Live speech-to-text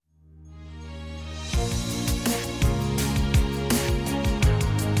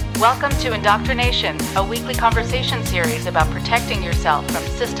Welcome to Indoctrination, a weekly conversation series about protecting yourself from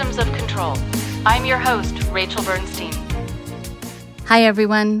systems of control. I'm your host, Rachel Bernstein. Hi,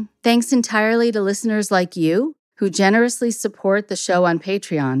 everyone. Thanks entirely to listeners like you who generously support the show on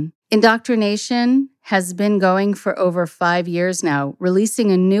Patreon. Indoctrination has been going for over 5 years now,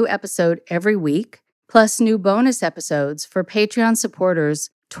 releasing a new episode every week, plus new bonus episodes for Patreon supporters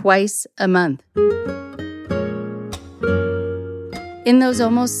twice a month. In those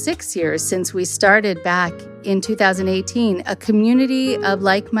almost 6 years since we started back in 2018, a community of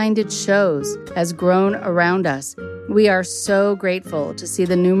like-minded shows has grown around us. We are so grateful to see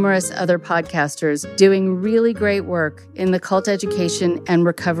the numerous other podcasters doing really great work in the cult education and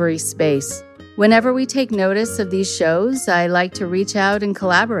recovery space. Whenever we take notice of these shows, I like to reach out and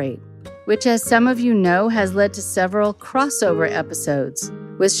collaborate, which, as some of you know, has led to several crossover episodes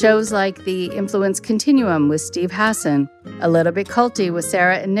with shows like The Influence Continuum with Steve Hassan, A Little Bit Culty with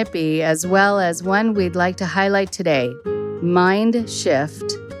Sarah and Nippy, as well as one we'd like to highlight today, Mind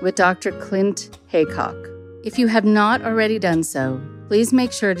Shift with Dr. Clint Haycock. If you have not already done so, please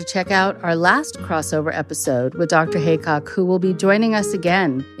make sure to check out our last crossover episode with Dr. Haycock, who will be joining us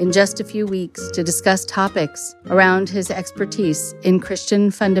again in just a few weeks to discuss topics around his expertise in Christian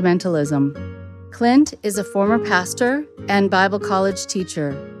fundamentalism. Clint is a former pastor and Bible college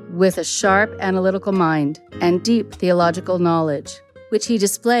teacher with a sharp analytical mind and deep theological knowledge, which he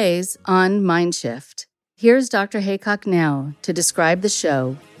displays on Mindshift. Here's Dr. Haycock now to describe the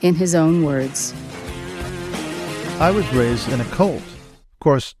show in his own words. I was raised in a cult. Of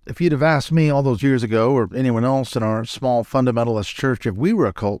course, if you'd have asked me all those years ago, or anyone else in our small fundamentalist church, if we were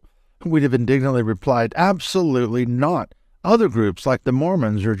a cult, we'd have indignantly replied, absolutely not. Other groups like the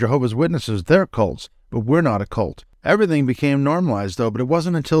Mormons or Jehovah's Witnesses, they're cults, but we're not a cult. Everything became normalized, though, but it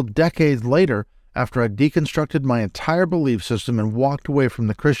wasn't until decades later, after I deconstructed my entire belief system and walked away from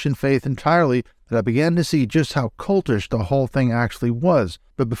the Christian faith entirely, that I began to see just how cultish the whole thing actually was.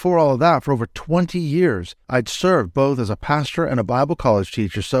 But before all of that, for over 20 years, I'd served both as a pastor and a Bible college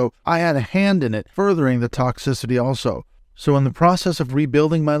teacher, so I had a hand in it, furthering the toxicity also. So in the process of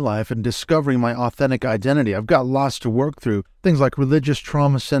rebuilding my life and discovering my authentic identity, I've got lots to work through, things like religious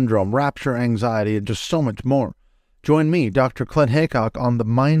trauma syndrome, rapture anxiety, and just so much more. Join me, Dr. Clint Haycock, on the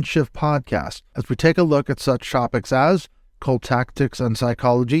Mindshift podcast as we take a look at such topics as cult tactics and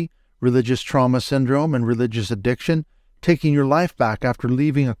psychology, religious trauma syndrome and religious addiction, taking your life back after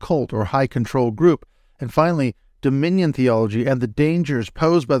leaving a cult or high-control group, and finally, dominion theology and the dangers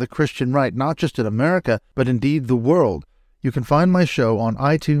posed by the Christian right, not just in America, but indeed the world. You can find my show on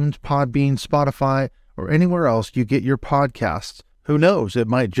iTunes, Podbean, Spotify, or anywhere else you get your podcasts. Who knows, it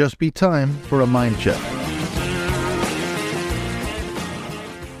might just be time for a mind shift.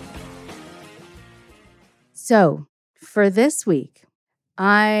 So, for this week,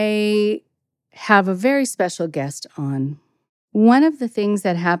 I have a very special guest on. One of the things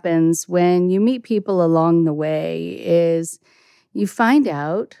that happens when you meet people along the way is you find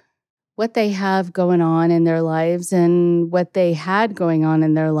out what they have going on in their lives and what they had going on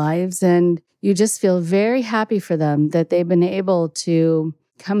in their lives. And you just feel very happy for them that they've been able to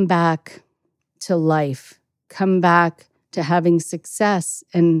come back to life, come back to having success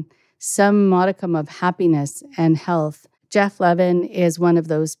and some modicum of happiness and health. Geoff Levin is one of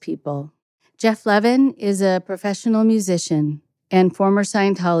those people. Geoff Levin is a professional musician and former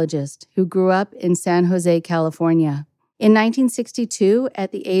Scientologist who grew up in San Jose, California. In 1962,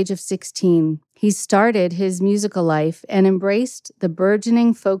 at the age of 16, he started his musical life and embraced the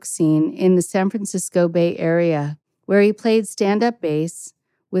burgeoning folk scene in the San Francisco Bay Area, where he played stand-up bass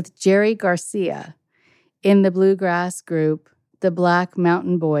with Jerry Garcia in the bluegrass group the Black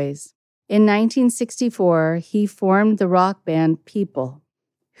Mountain Boys. In 1964, he formed the rock band People,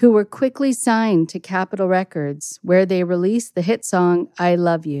 who were quickly signed to Capitol Records, where they released the hit song, I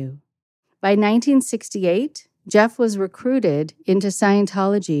Love You. By 1968, Geoff was recruited into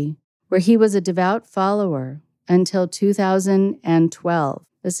Scientology, where he was a devout follower until 2012.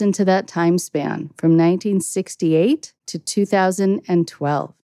 Listen to that time span, from 1968 to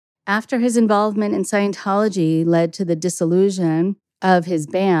 2012. After his involvement in Scientology led to the dissolution of his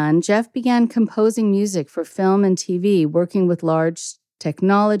band, Geoff began composing music for film and TV, working with large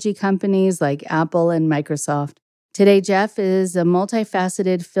technology companies like Apple and Microsoft. Today, Geoff is a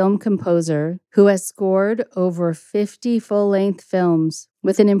multifaceted film composer who has scored over 50 full-length films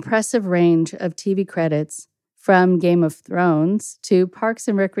with an impressive range of TV credits, from Game of Thrones to Parks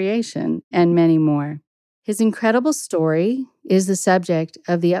and Recreation and many more. His incredible story is the subject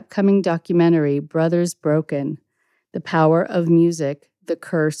of the upcoming documentary Brothers Broken, The Power of Music, The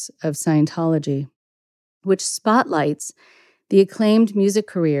Curse of Scientology, which spotlights the acclaimed music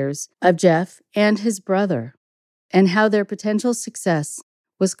careers of Geoff and his brother, and how their potential success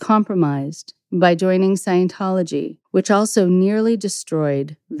was compromised by joining Scientology, which also nearly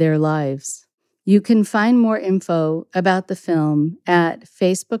destroyed their lives. You can find more info about the film at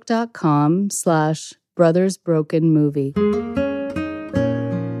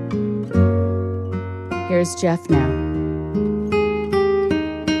facebook.com/brothersbrokenmovie. Here's Geoff now.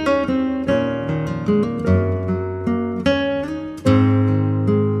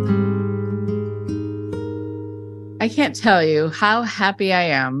 I can't tell you how happy I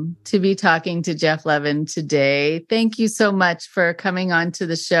am to be talking to Geoff Levin today. Thank you so much for coming on to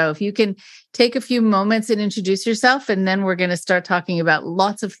the show. If you can take a few moments and introduce yourself, and then we're going to start talking about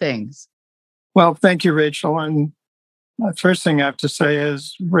lots of things. Well, thank you, Rachel. And the first thing I have to say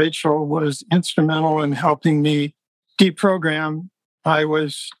is Rachel was instrumental in helping me deprogram. I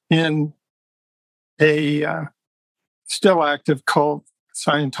was in a still active cult,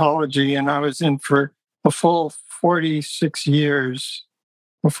 Scientology, and I was in for a full 46 years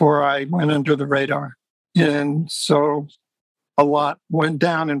before I went under the radar. And so a lot went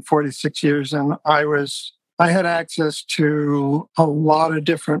down in 46 years. And I had access to a lot of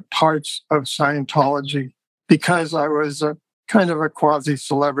different parts of Scientology because I was a kind of a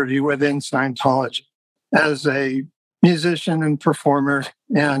quasi-celebrity within Scientology as a musician and performer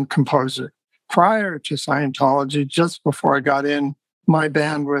and composer. Prior to Scientology, just before I got in, my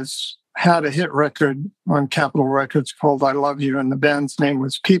band had a hit record on Capitol Records called I Love You, and the band's name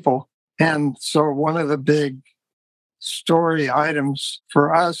was People. And so one of the big story items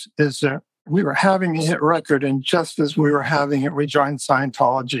for us is that we were having a hit record, and just as we were having it, we joined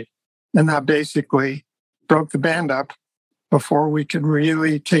Scientology. And that basically broke the band up before we could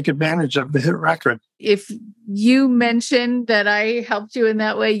really take advantage of the hit record. If you mentioned that I helped you in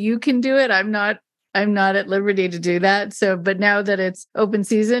that way, you can do it. I'm not at liberty to do that. So, but now that it's open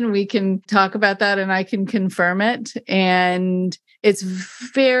season, we can talk about that and I can confirm it. And it's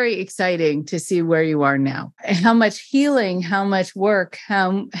very exciting to see where you are now. How much healing, how much work,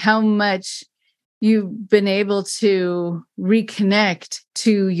 how much you've been able to reconnect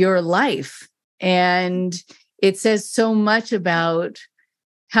to your life. And it says so much about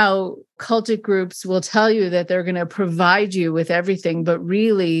how cultic groups will tell you that they're going to provide you with everything, but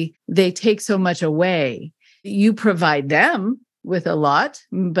really they take so much away. You provide them with a lot,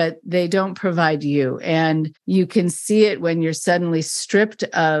 but they don't provide you. And you can see it when you're suddenly stripped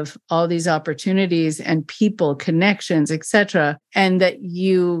of all these opportunities and people, connections, etc., and that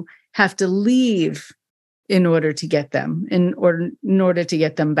you have to leave in order to get them, in order to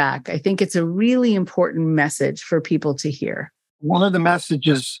get them back. I think it's a really important message for people to hear. One of the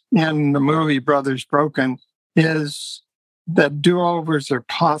messages in the movie Brothers Broken is that do-overs are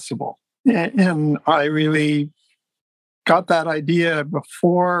possible. And I really got that idea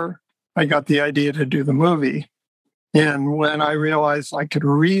before I got the idea to do the movie. And when I realized I could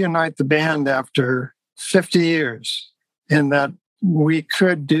reunite the band after 50 years and that we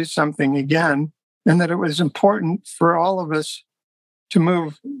could do something again, and that it was important for all of us to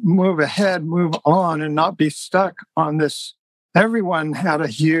move ahead, move on, and not be stuck on this. Everyone had a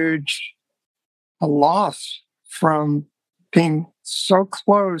loss from being so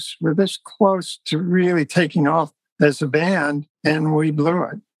close. We're this close to really taking off as a band, and we blew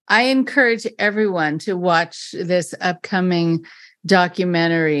it. I encourage everyone to watch this upcoming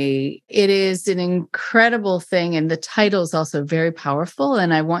documentary. It is an incredible thing, and the title is also very powerful,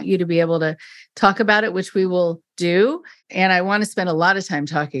 and I want you to be able to talk about it, which we will do, and I want to spend a lot of time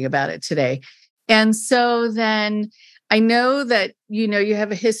talking about it today. And so then I know that, you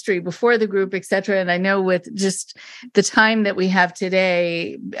have a history before the group, et cetera. And I know with just the time that we have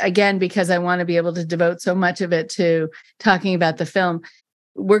today, again, because I want to be able to devote so much of it to talking about the film,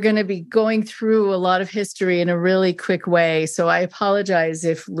 we're going to be going through a lot of history in a really quick way. So I apologize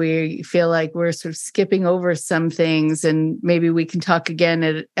if we feel like we're sort of skipping over some things, and maybe we can talk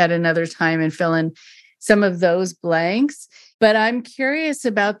again at another time and fill in some of those blanks. But I'm curious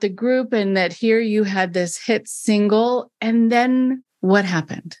about the group, and that here you had this hit single, and then what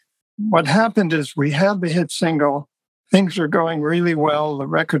happened? What happened is we had the hit single. Things were going really well. The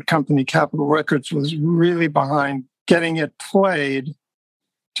record company, Capitol Records, was really behind getting it played.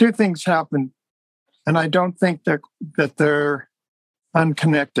 Two things happened, and I don't think that they're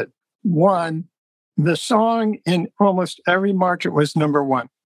unconnected. One, the song in almost every market was number one.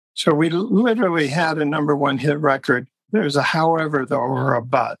 So we literally had a number one hit record. There's a however, though, or a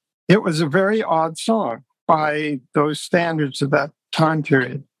but. It was a very odd song by those standards of that time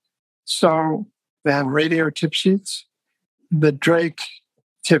period. So then radio tip sheets, the Drake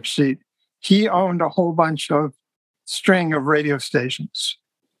tip sheet, he owned a whole bunch of string of radio stations.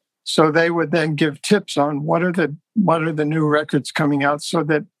 So they would then give tips on what are the new records coming out, so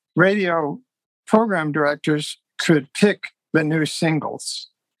that radio program directors could pick the new singles.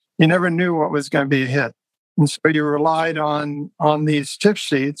 You never knew what was going to be a hit. And so you relied on these tip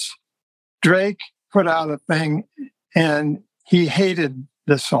sheets. Drake put out a thing and he hated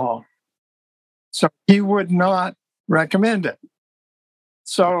the song. So he would not recommend it.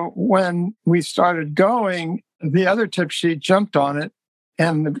 So when we started going, the other tip sheet jumped on it,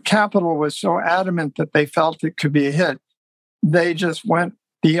 and the Capitol was so adamant that they felt it could be a hit. They just went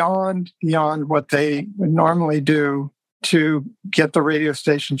beyond what they would normally do to get the radio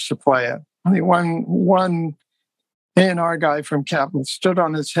stations to play it. I mean, one A&R guy from Capitol stood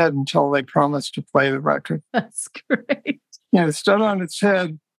on his head until they promised to play the record. That's great. Stood on its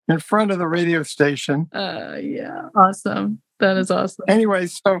head in front of the radio station. Yeah, awesome. That is awesome. Anyway,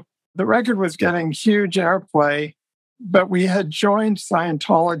 so the record was getting huge airplay, but we had joined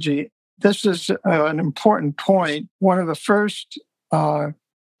Scientology. This is an important point. One of the first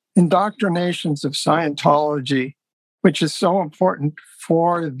indoctrinations of Scientology, which is so important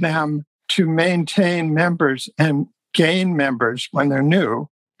for them to maintain members and gain members when they're new,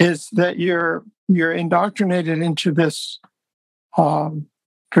 is that you're indoctrinated into this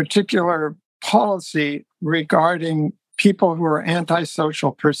particular policy regarding people who are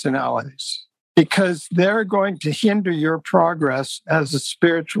antisocial personalities, because they're going to hinder your progress as a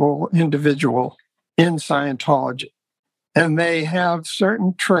spiritual individual in Scientology. And they have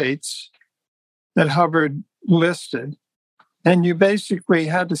certain traits that Hubbard listed. And you basically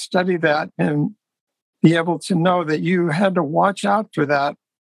had to study that and be able to know that you had to watch out for that.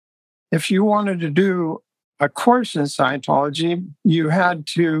 If you wanted to do a course in Scientology, you had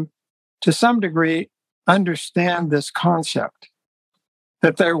to some degree, understand this concept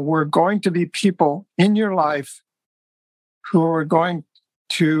that there were going to be people in your life who were going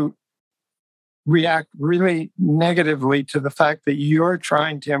to react really negatively to the fact that you're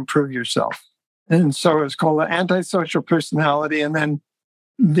trying to improve yourself. And so it's called the antisocial personality. And then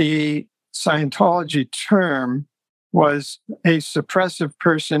the Scientology term was a suppressive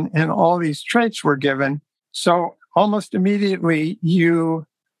person, and all these traits were given. So almost immediately you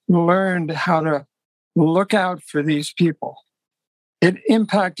learned how to look out for these people. It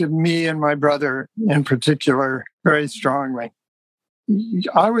impacted me and my brother in particular very strongly.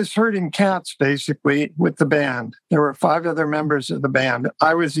 I was herding cats basically with the band. There were 5 other members of the band.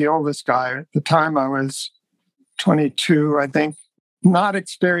 I was the oldest guy. At the time I was 22, I think. Not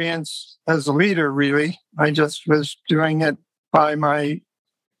experienced as a leader, really. I just was doing it by my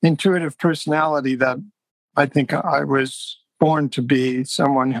intuitive personality that I think I was born to be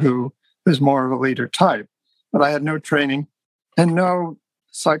someone who was more of a leader type. But I had no training and no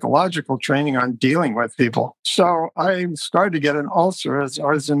psychological training on dealing with people. So I started to get an ulcer as I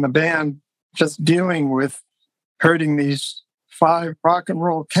was in the band, just dealing with herding these 5 rock and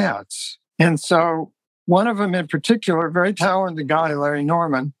roll cats. And so one of them in particular, a very talented guy, Larry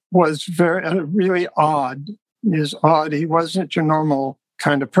Norman, was really odd. He was odd. He wasn't your normal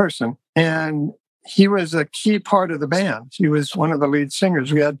kind of person. And he was a key part of the band. He was one of the lead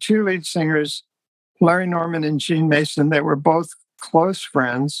singers. We had 2 lead singers, Larry Norman and Gene Mason. They were both close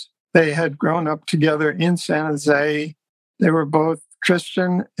friends. They had grown up together in San Jose. They were both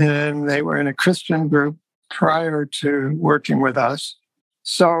Christian, and they were in a Christian group prior to working with us.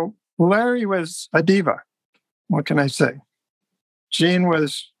 So Larry was a diva. What can I say? Gene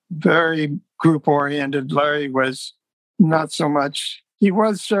was very group-oriented. Larry was not so much. He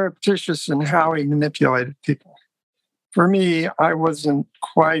was surreptitious in how he manipulated people. For me, I wasn't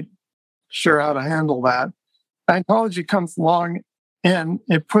quite sure how to handle that. Scientology comes along and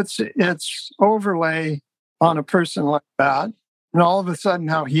it puts its overlay on a person like that. And all of a sudden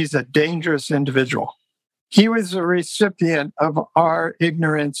now he's a dangerous individual. He was a recipient of our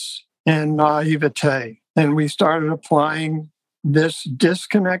ignorance and naivete. And we started applying this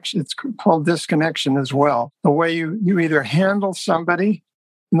disconnection. It's called disconnection as well. The way you either handle somebody,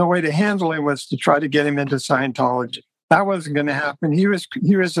 and the way to handle him was to try to get him into Scientology. That wasn't going to happen. He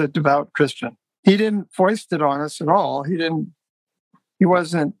was a devout Christian. He didn't foist it on us at all. He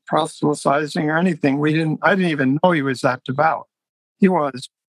wasn't proselytizing or anything. I didn't even know he was that devout. He was.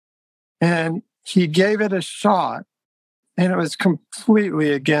 And he gave it a shot, and it was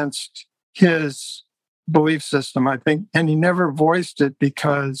completely against his belief system, I think. And he never voiced it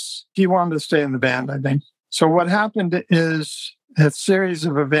because he wanted to stay in the band, I think. So what happened is a series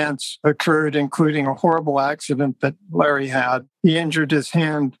of events occurred, including a horrible accident that Larry had. He injured his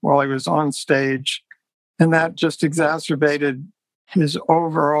hand while he was on stage, and that just exacerbated his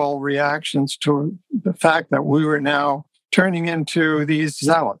overall reactions to the fact that we were now turning into these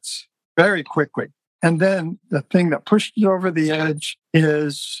zealots very quickly. And then the thing that pushed it over the edge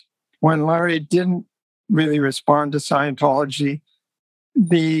is when Larry didn't really respond to Scientology,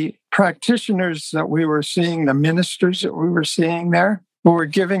 the practitioners that we were seeing, the ministers that we were seeing there, who were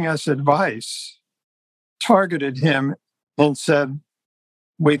giving us advice, targeted him and said,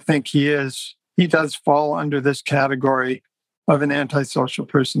 we think he does fall under this category of an antisocial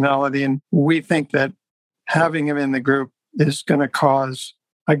personality. And we think that having him in the group is going to cause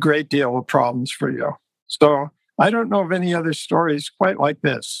a great deal of problems for you. So I don't know of any other stories quite like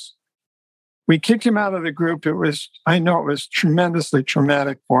this. We kicked him out of the group. I know it was tremendously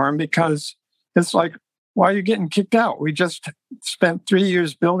traumatic for him because it's like, why are you getting kicked out? We just spent 3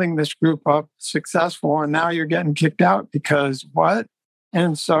 years building this group up successful, and now you're getting kicked out because what?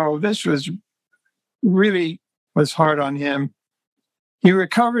 And so this was hard on him. He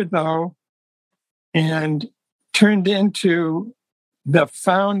recovered, though, and turned into the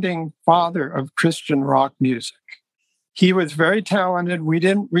founding father of Christian rock music. He was very talented. We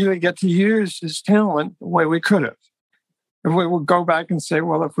didn't really get to use his talent the way we could have. If we would go back and say,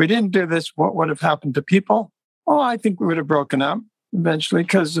 well, if we didn't do this, what would have happened to people? Oh, I think we would have broken up eventually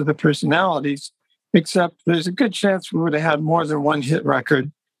because of the personalities, except there's a good chance we would have had more than one hit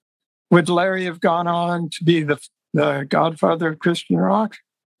record. Would Larry have gone on to be the godfather of Christian rock?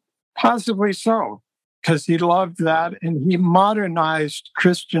 Possibly so, because he loved that and he modernized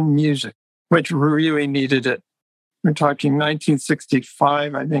Christian music, which really needed it. We're talking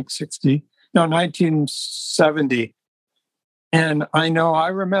 1965, I think 1970. And I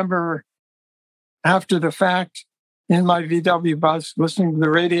remember after the fact in my VW bus listening to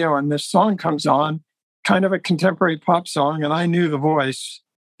the radio and this song comes on, kind of a contemporary pop song, and I knew the voice,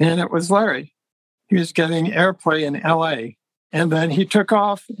 and it was Larry. He was getting airplay in LA. And then he took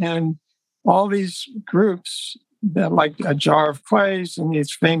off, and all these groups that like a Jar of Clays and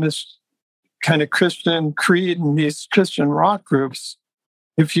these famous kind of Christian Creed and these Christian rock groups,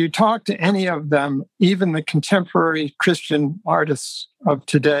 if you talk to any of them, even the contemporary Christian artists of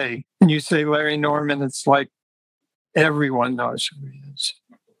today, and you say Larry Norman, it's like everyone knows who he is.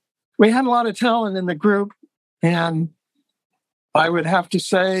 We had a lot of talent in the group, and I would have to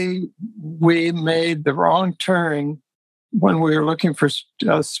say we made the wrong turn when we were looking for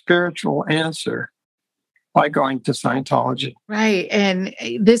a spiritual answer by going to Scientology. Right. And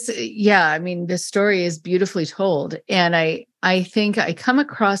this story is beautifully told. And I think I come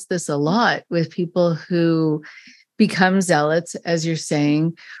across this a lot with people who become zealots, as you're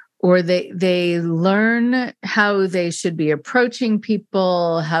saying, or they learn how they should be approaching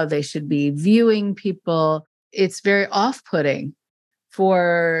people, how they should be viewing people. It's very off-putting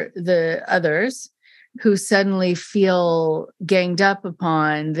for the others who suddenly feel ganged up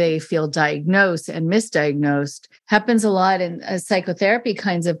upon, they feel diagnosed and misdiagnosed. Happens a lot in psychotherapy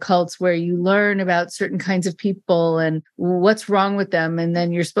kinds of cults where you learn about certain kinds of people and what's wrong with them, and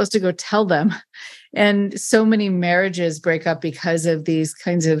then you're supposed to go tell them. And so many marriages break up because of these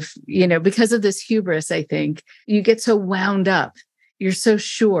kinds of, because of this hubris, I think. You get so wound up. You're so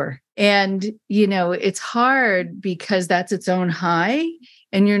sure. And, it's hard because that's its own high.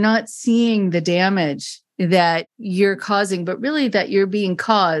 And you're not seeing the damage that you're causing, but really that you're being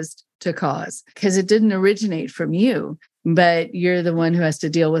caused to cause, because it didn't originate from you, but you're the one who has to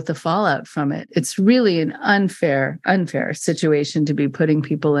deal with the fallout from it. It's really an unfair situation to be putting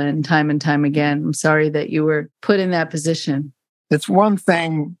people in time and time again. I'm sorry that you were put in that position. It's one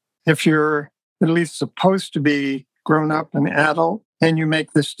thing if you're at least supposed to be grown up and adult and you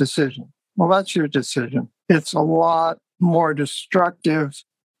make this decision. Well, that's your decision. It's a lot more destructive,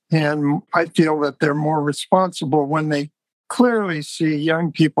 and I feel that they're more responsible when they clearly see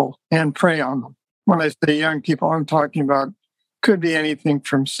young people and prey on them. When I say young people, I'm talking about could be anything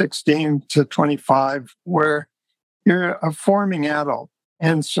from 16 to 25, where you're a forming adult.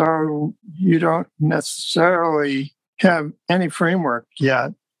 And so you don't necessarily have any framework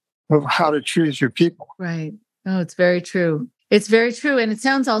yet of how to choose your people. Right. Oh, it's very true. It's very true. And it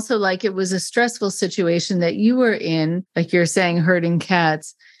sounds also like it was a stressful situation that you were in, like you're saying, herding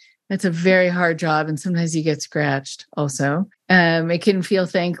cats. It's a very hard job. And sometimes you get scratched also. It can feel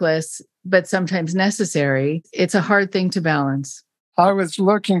thankless, but sometimes necessary. It's a hard thing to balance. I was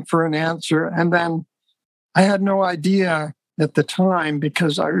looking for an answer, and then I had no idea at the time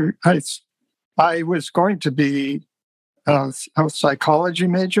because I was going to be a psychology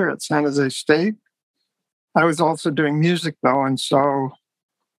major at San Jose State. I was also doing music, though, and so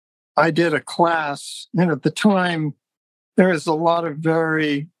I did a class. And at the time, there was a lot of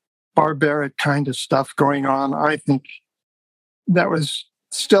very barbaric kind of stuff going on, I think, that was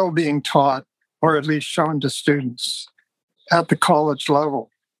still being taught, or at least shown to students at the college level.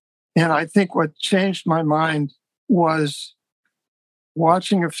 And I think what changed my mind was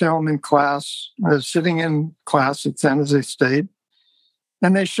watching a film in class. I was sitting in class at San Jose State,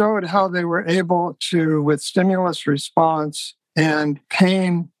 and they showed how they were able to, with stimulus response and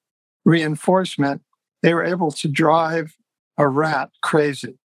pain reinforcement, they were able to drive a rat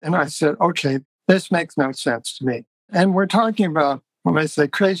crazy. And I said, okay, this makes no sense to me. And we're talking about, when I say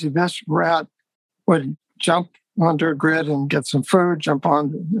crazy, this rat would jump onto a grid and get some food, jump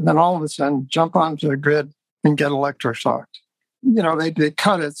on, and then all of a sudden jump onto the grid and get electroshocked. They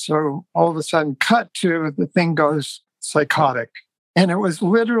cut it. So all of a sudden, cut to the thing goes psychotic. And it was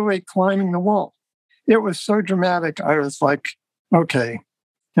literally climbing the wall. It was so dramatic. I was like, okay.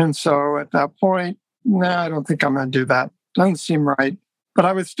 And so at that point, I don't think I'm going to do that. Doesn't seem right. But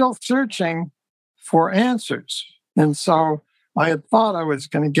I was still searching for answers. And so I had thought I was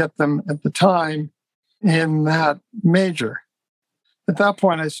going to get them at the time in that major. At that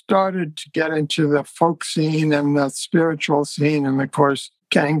point, I started to get into the folk scene and the spiritual scene, and of course,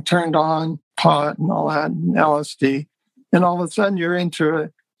 getting turned on, pot and all that, and LSD. And all of a sudden, you're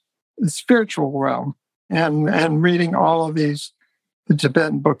into the spiritual realm and reading all of these, the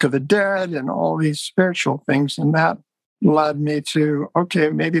Tibetan Book of the Dead and all these spiritual things. And that led me to, okay,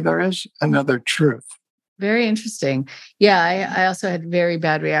 maybe there is another truth. Very interesting. Yeah, I also had very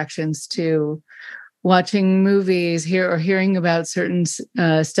bad reactions to watching movies hearing about certain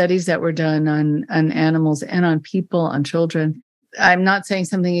studies that were done on animals and on people, on children. I'm not saying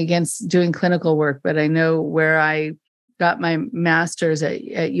something against doing clinical work, but I know where I got my master's at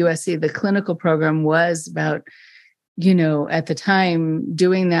USC, the clinical program was about, at the time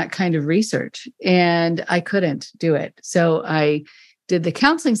doing that kind of research, and I couldn't do it. So I did the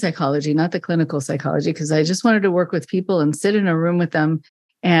counseling psychology, not the clinical psychology, because I just wanted to work with people and sit in a room with them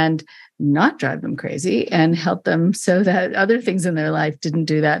and not drive them crazy and help them so that other things in their life didn't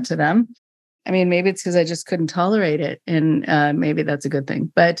do that to them. I mean, maybe it's because I just couldn't tolerate it. And maybe that's a good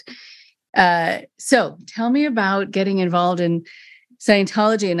thing. But so tell me about getting involved in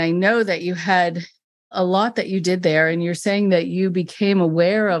Scientology. And I know that you had a lot that you did there. And you're saying that you became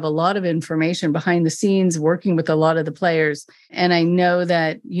aware of a lot of information behind the scenes, working with a lot of the players. And I know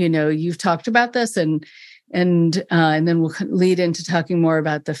that, you've talked about this and then we'll lead into talking more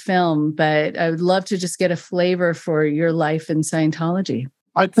about the film. But I would love to just get a flavor for your life in Scientology.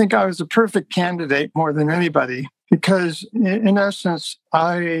 I think I was a perfect candidate more than anybody because, in essence,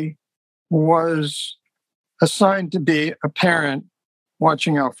 I was assigned to be a parent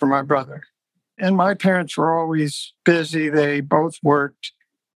watching out for my brother. And my parents were always busy. They both worked,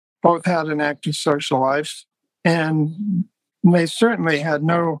 both had an active social life, and they certainly had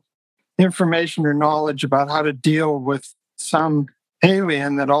no information or knowledge about how to deal with some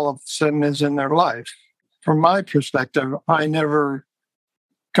alien that all of a sudden is in their life. From my perspective, I never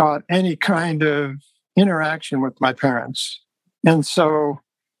got any kind of interaction with my parents. And so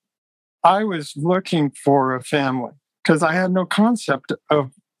I was looking for a family because I had no concept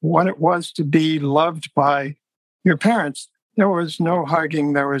of what it was to be loved by your parents. There was no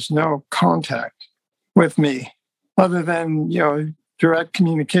hugging, there was no contact with me other than, direct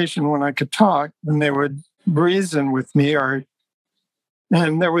communication when I could talk, and they would reason with me,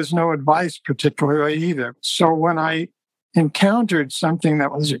 and there was no advice particularly either. So when I encountered something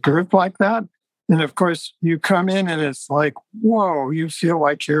that was a group like that, and of course you come in and it's like, whoa, you feel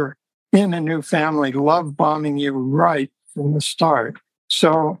like you're in a new family, love bombing you right from the start.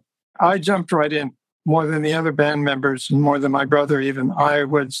 So I jumped right in more than the other band members and more than my brother even. I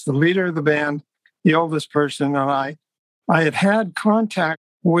was the leader of the band, the oldest person, and I had contact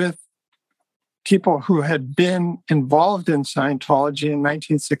with people who had been involved in Scientology in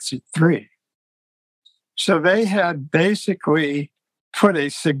 1963. So they had basically put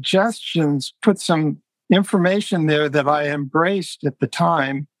some information there that I embraced at the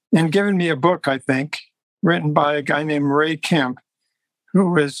time and given me a book, I think, written by a guy named Ray Kemp,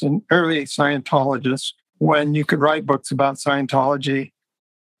 who was an early Scientologist when you could write books about Scientology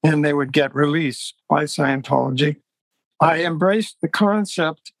and they would get released by Scientology. I embraced the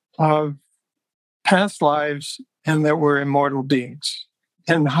concept of past lives and that we're immortal beings.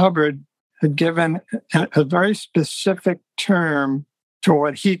 And Hubbard had given a very specific term to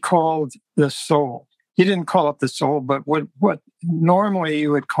what he called the soul. He didn't call it the soul, but what normally you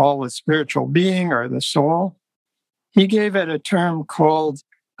would call a spiritual being or the soul, he gave it a term called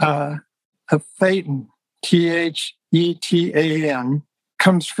a thetan, Thetan,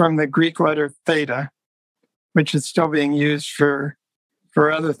 comes from the Greek letter theta, which is still being used for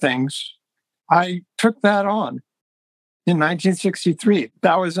other things. I took that on. in 1963.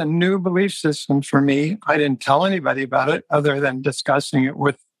 That was a new belief system for me. I didn't tell anybody about it other than discussing it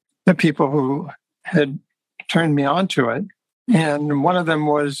with the people who had turned me on to it. And one of them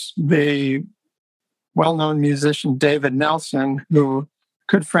was the well-known musician David Nelson, who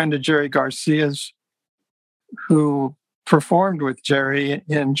good friend of Jerry Garcia's, who performed with Jerry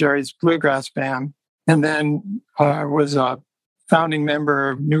in Jerry's bluegrass band, and then was a founding member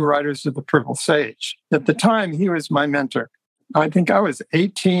of New Riders of the Purple Sage. At the time, he was my mentor. I think I was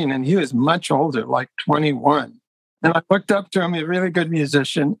 18 and he was much older, like 21. And I looked up to him, a really good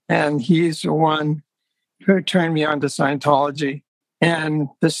musician, and he's the one who turned me on to Scientology. And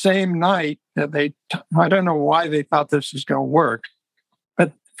the same night that I don't know why they thought this was going to work,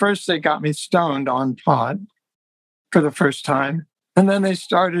 but first they got me stoned on pot for the first time. And then they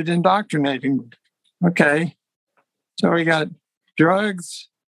started indoctrinating me. Okay. So we got drugs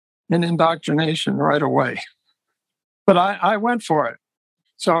and indoctrination right away. But I went for it.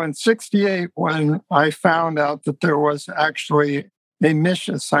 So in 68, when I found out that there was actually a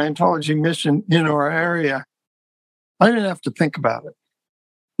mission, a Scientology mission in our area, I didn't have to think about it.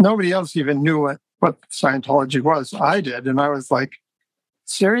 Nobody else even knew what Scientology was. I did. And I was like,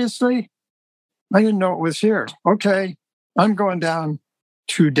 seriously? I didn't know it was here. Okay, I'm going down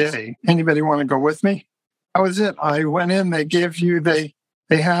today. Anybody want to go with me? That was it. I went in,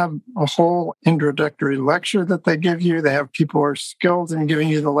 they have a whole introductory lecture that they give you. They have people who are skilled in giving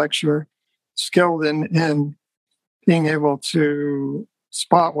you the lecture, skilled in being able to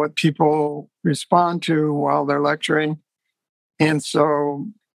spot what people respond to while they're lecturing. And so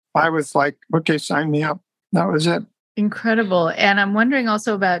I was like, okay, sign me up. That was it. Incredible. And I'm wondering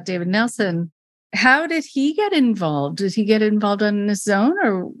also about David Nelson. How did he get involved? Did he get involved on his own,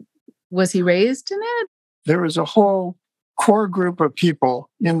 or was he raised in it? There was a whole core group of people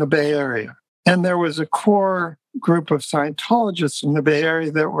in the Bay Area. And there was a core group of Scientologists in the Bay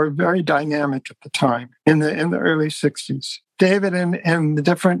Area that were very dynamic at the time in the early 60s. David and the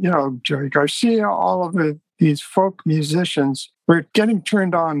different, Jerry Garcia, all of these folk musicians were getting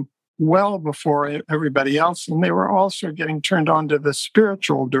turned on well before everybody else. And they were also getting turned on to the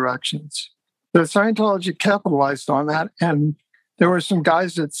spiritual directions. The Scientology capitalized on that. And there were some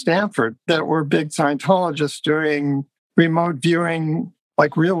guys at Stanford that were big Scientologists doing remote viewing,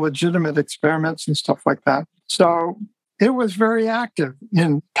 like real legitimate experiments and stuff like that. So it was very active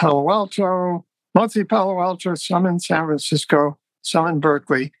in Palo Alto, mostly Palo Alto, some in San Francisco, some in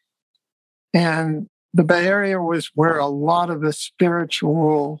Berkeley. And the Bay Area was where a lot of the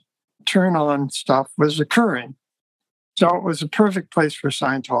spiritual turn-on stuff was occurring. So it was a perfect place for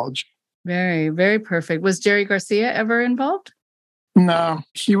Scientology. Very, very perfect. Was Jerry Garcia ever involved? No,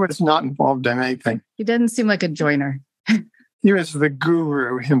 he was not involved in anything. He doesn't seem like a joiner. He was the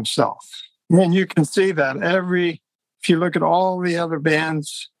guru himself. And you can see that if you look at all the other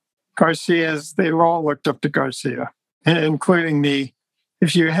bands, Garcia's, they all looked up to Garcia, including me.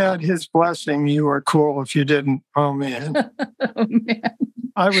 If you had his blessing, you were cool. If you didn't, oh man. Oh man.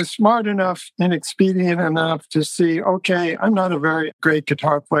 I was smart enough and expedient enough to see, okay, I'm not a very great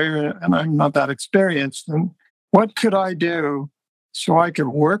guitar player and I'm not that experienced. And what could I do so I could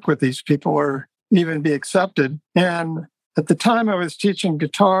work with these people or even be accepted? And at the time, I was teaching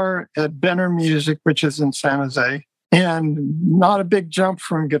guitar at Benner Music, which is in San Jose, and not a big jump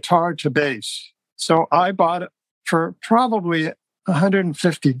from guitar to bass. So I bought it for probably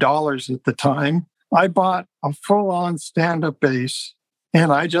 $150 at the time. I bought a full-on stand-up bass,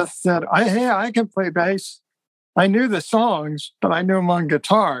 and I just said, hey, I can play bass. I knew the songs, but I knew them on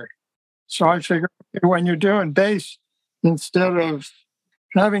guitar. So I figured when you're doing bass, instead of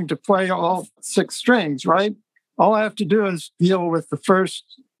having to play all 6 strings, right? All I have to do is deal with the first,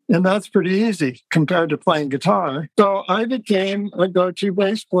 and that's pretty easy compared to playing guitar. So I became a go-to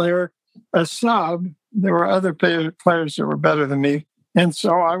bass player, a sub. There were other players that were better than me. And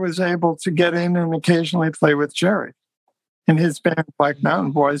so I was able to get in and occasionally play with Jerry and his band, Black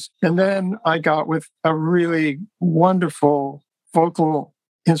Mountain Boys. And then I got with a really wonderful vocal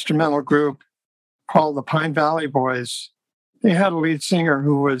instrumental group called the Pine Valley Boys. They had a lead singer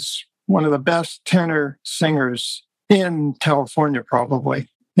who was one of the best tenor singers in California, probably.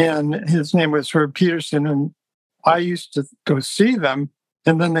 And his name was Herb Peterson. And I used to go see them,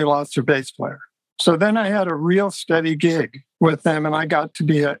 and then they lost their bass player. So then I had a real steady gig with them, and I got to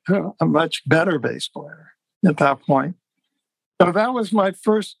be a much better bass player at that point. So that was my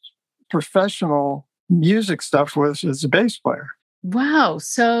first professional music stuff, was as a bass player. Wow.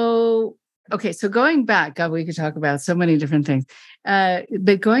 So going back, God, we could talk about so many different things.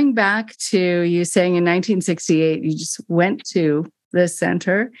 But going back to you saying in 1968, you just went to the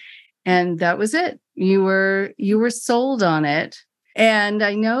center And that was it. You were sold on it. And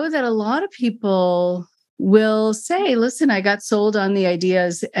I know that a lot of people will say, listen, I got sold on the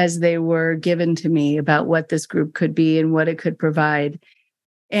ideas as they were given to me about what this group could be and what it could provide.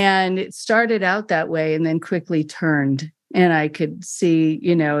 And it started out that way and then quickly turned. And I could see,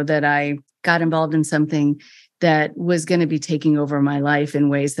 that I got involved in something that was going to be taking over my life in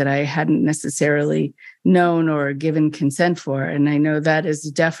ways that I hadn't necessarily known or given consent for. And I know that is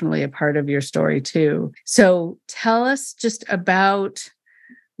definitely a part of your story too. So tell us just about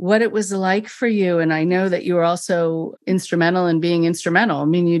what it was like for you. And I know that you were also instrumental in being instrumental. I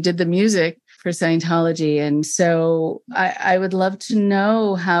mean, you did the music for Scientology. And so I would love to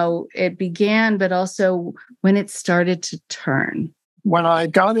know how it began, but also when it started to turn. When I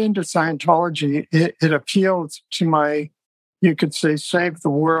got into Scientology, it appealed to my, you could say, save the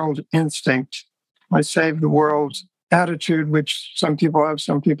world instinct, my save the world attitude, which some people have,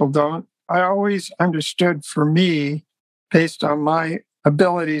 some people don't. I always understood for me, based on my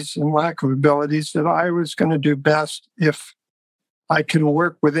abilities and lack of abilities, that I was going to do best if I could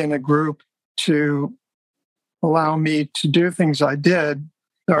work within a group to allow me to do things I did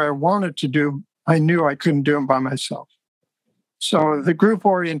that I wanted to do. I knew I couldn't do them by myself. So the group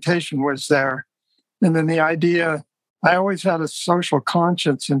orientation was there. And then the idea, I always had a social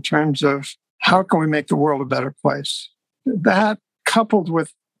conscience in terms of how can we make the world a better place? That coupled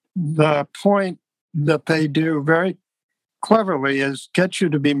with the point that they do very cleverly is get you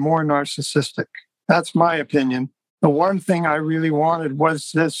to be more narcissistic. That's my opinion. The one thing I really wanted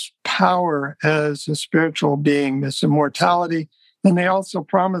was this power as a spiritual being, this immortality. And they also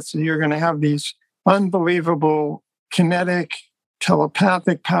promise that you're going to have these unbelievable kinetic,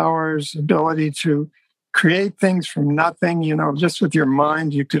 telepathic powers, ability to create things from nothing. Just with your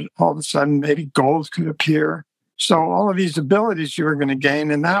mind, you could all of a sudden, maybe gold could appear. So all of these abilities you were going to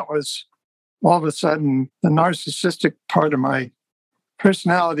gain. And that was all of a sudden the narcissistic part of my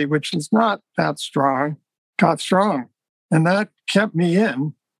personality, which is not that strong, got strong. And that kept me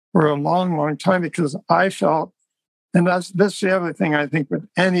in for a long, long time because I felt, and that's the other thing I think with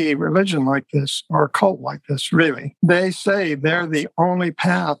any religion like this or cult like this, really, they say they're the only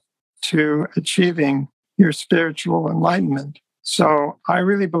path to achieving your spiritual enlightenment. So I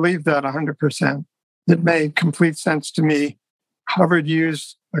really believe that 100%. It made complete sense to me. Hubbard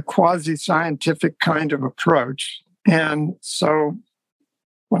used a quasi-scientific kind of approach. And so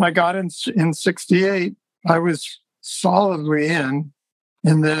when I got in 68, I was solidly in.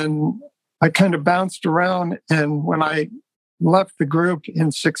 And then I kind of bounced around. And when I left the group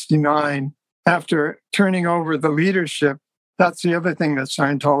in 69, after turning over the leadership, that's the other thing that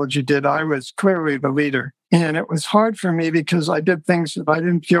Scientology did. I was clearly the leader. And it was hard for me because I did things that I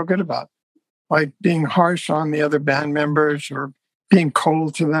didn't feel good about, like being harsh on the other band members or being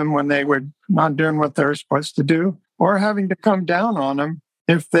cold to them when they were not doing what they were supposed to do, or having to come down on them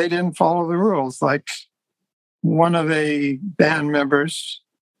if they didn't follow the rules. Like one of the band members,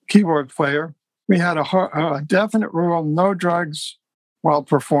 keyboard player, we had a definite rule, no drugs while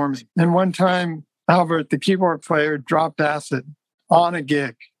performing. And one time, Albert, the keyboard player, dropped acid on a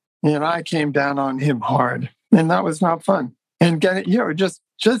gig, and I came down on him hard. And that was not fun. And getting, just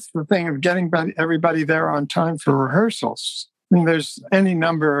the thing of getting everybody there on time for rehearsals. I mean, there's any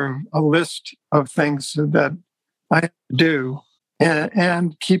number of a list of things that I have to do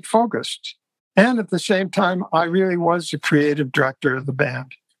and keep focused. And at the same time, I really was the creative director of the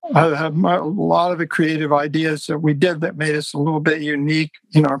band. I have a lot of the creative ideas that we did that made us a little bit unique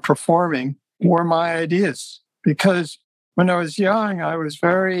in our performing were my ideas. Because when I was young, I was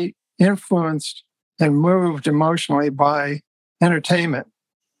very influenced and moved emotionally by entertainment.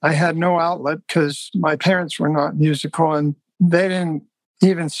 I had no outlet because my parents were not musical and they didn't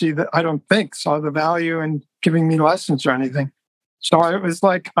even see that, I don't think, saw the value in giving me lessons or anything. So it was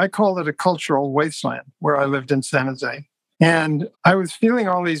like, I call it a cultural wasteland where I lived in San Jose. And I was feeling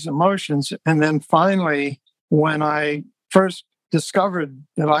all these emotions. And then finally, when I first discovered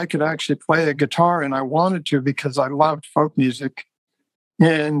that I could actually play a guitar, and I wanted to because I loved folk music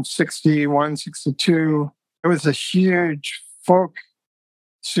in 61, 62, it was a huge folk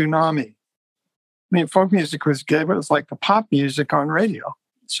tsunami. I mean, folk music was good, but it was like the pop music on radio.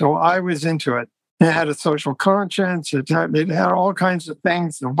 So I was into it. It had a social conscience. It had all kinds of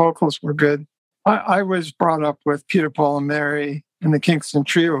things. The vocals were good. I was brought up with Peter, Paul, and Mary and the Kingston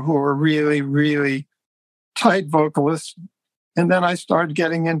Trio, who were really, really tight vocalists. And then I started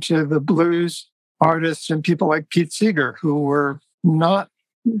getting into the blues artists and people like Pete Seeger, who were not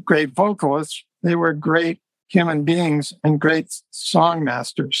great vocalists. They were great human beings and great song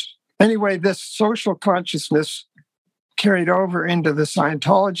masters. Anyway, this social consciousness carried over into the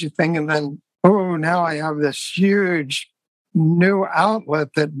Scientology thing. And then, oh, now I have this huge new outlet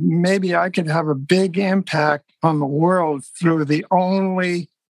that maybe I could have a big impact on the world through the only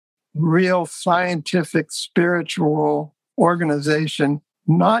real scientific, spiritual organization,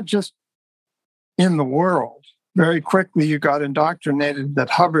 not just in the world. Very quickly, you got indoctrinated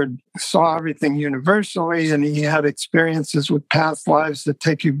that Hubbard saw everything universally, and he had experiences with past lives that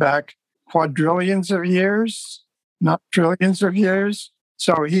take you back quadrillions of years, not trillions of years.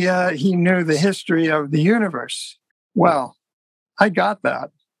 So he knew the history of the universe. Well, I got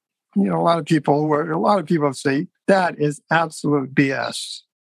that. You know, a lot of people say that is absolute BS.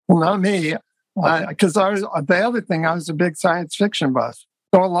 Well, not me, because the other thing, I was a big science fiction buff.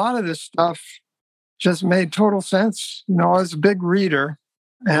 So a lot of this stuff just made total sense. You know, I was a big reader,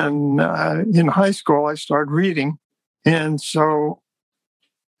 and in high school, I started reading. And so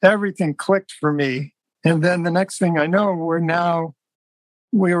everything clicked for me. And then the next thing I know,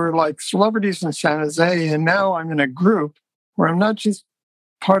 we were like celebrities in San Jose, and now I'm in a group where I'm not just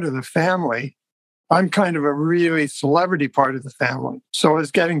part of the family, I'm kind of a really celebrity part of the family. So I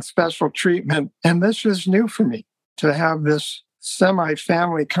was getting special treatment. And this was new for me, to have this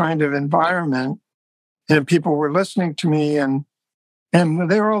semi-family kind of environment. And people were listening to me, and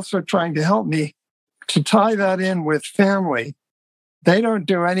they were also trying to help me to tie that in with family. They don't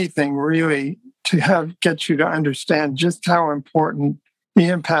do anything really to get you to understand just how important the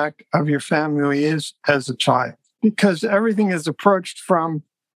impact of your family is as a child. Because everything is approached from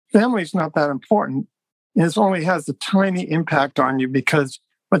family's not that important. It only has a tiny impact on you, because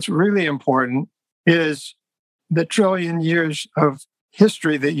what's really important is the trillion years of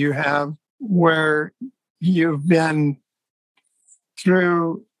history that you have, where you've been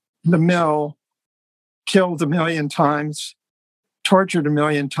through the mill, killed 1 million times, tortured 1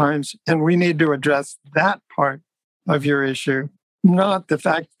 million times, and we need to address that part of your issue, not the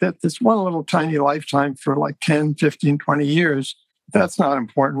fact that this one little tiny lifetime for like 10, 15, 20 years, that's not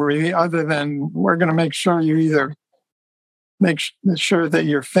important really, other than we're going to make sure you either make sure that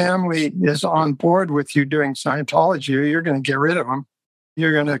your family is on board with you doing Scientology, or you're going to get rid of them.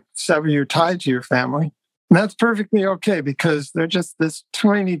 You're going to sever your tie to your family. And that's perfectly okay, because they're just this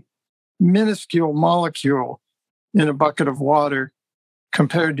tiny, minuscule molecule in a bucket of water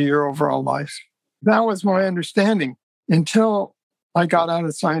compared to your overall life. That was my understanding until I got out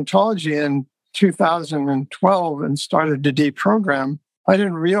of Scientology in 2012 and started to deprogram. I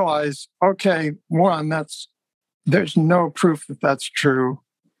didn't realize, okay, one, there's no proof that that's true.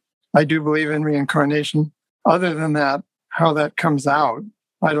 I do believe in reincarnation. Other than that, how that comes out,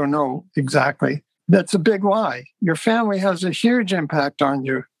 I don't know exactly. That's a big lie. Your family has a huge impact on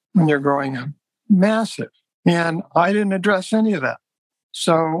you when you're growing up. Massive. And I didn't address any of that.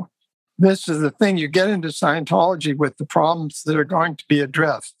 So this is the thing. You get into Scientology with the problems that are going to be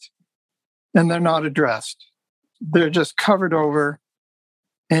addressed, and they're not addressed. They're just covered over.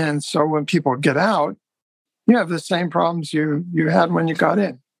 And so when people get out, you have the same problems you had when you got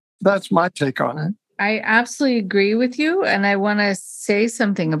in. That's my take on it. I absolutely agree with you. And I want to say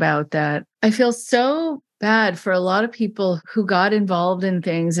something about that. I feel so bad for a lot of people who got involved in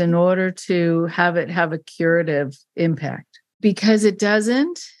things in order to have it have a curative impact, because it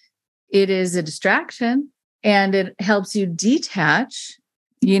doesn't. It is a distraction, and it helps you detach,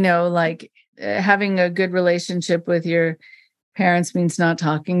 like having a good relationship with your parents means not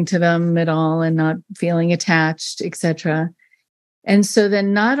talking to them at all and not feeling attached, etc. And so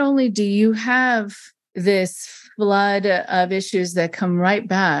then not only do you have this flood of issues that come right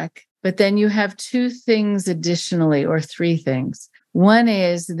back, but then you have 2 things additionally, or 3 things. One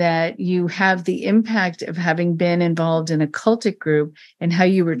is that you have the impact of having been involved in a cultic group and how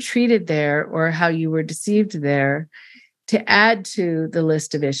you were treated there or how you were deceived there to add to the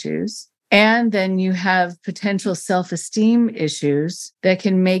list of issues. And then you have potential self-esteem issues that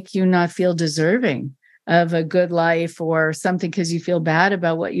can make you not feel deserving of a good life or something, because you feel bad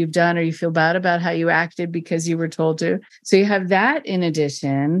about what you've done, or you feel bad about how you acted because you were told to. So you have that in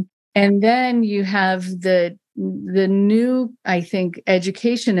addition. And then you have the new, I think,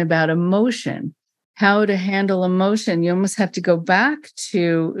 education about emotion, how to handle emotion. You almost have to go back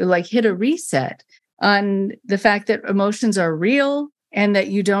to hit a reset on the fact that emotions are real and that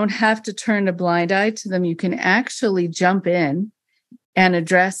you don't have to turn a blind eye to them. You can actually jump in and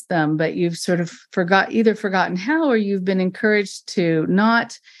address them, but you've sort of forgotten how, or you've been encouraged to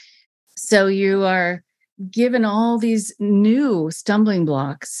not. So you are given all these new stumbling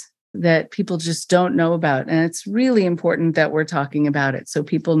blocks that people just don't know about. And it's really important that we're talking about it so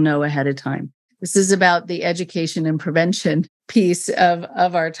people know ahead of time. This is about the education and prevention piece of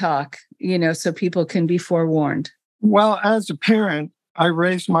our talk, so people can be forewarned. Well, as a parent, I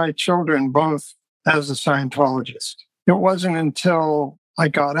raised my children both as a Scientologist. It wasn't until I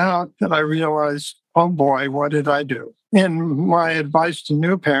got out that I realized, oh boy, what did I do? And my advice to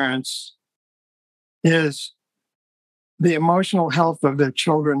new parents is the emotional health of their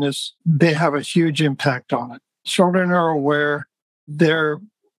children they have a huge impact on it. Children are aware, they're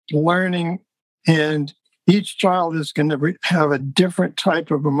learning, and each child is going to have a different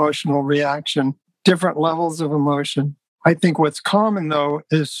type of emotional reaction, different levels of emotion. I think what's common, though,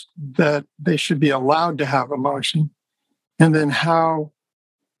 is that they should be allowed to have emotion. And then how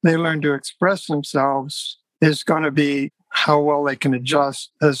they learn to express themselves is going to be how well they can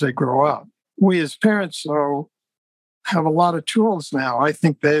adjust as they grow up. We as parents, though, have a lot of tools now. I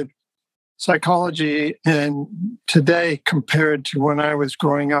think that psychology and today compared to when I was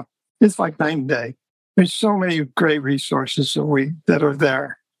growing up, it's like night and day. There's so many great resources that are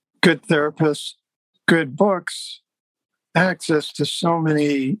there. Good therapists, good books, access to so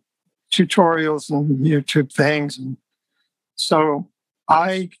many tutorials and YouTube things. And so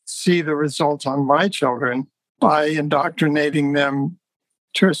I see the results on my children by indoctrinating them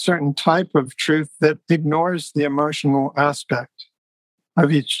to a certain type of truth that ignores the emotional aspect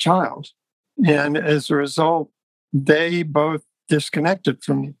of each child. And as a result, they both disconnected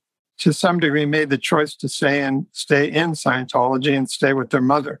from me. To some degree, made the choice to stay in Scientology and stay with their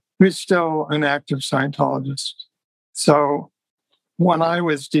mother, who's still an active Scientologist. So when I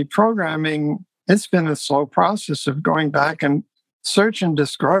was deprogramming, it's been a slow process of going back and search and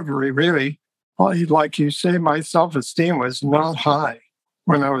discovery, really. Like you say, my self-esteem was not high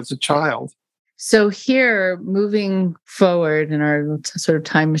when I was a child. So here, moving forward in our sort of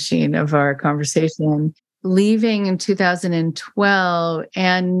time machine of our conversation, leaving in 2012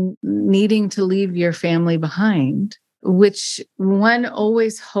 and needing to leave your family behind, which one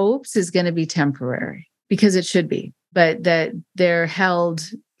always hopes is going to be temporary, because it should be, but that they're held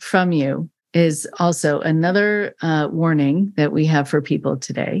from you is also another warning that we have for people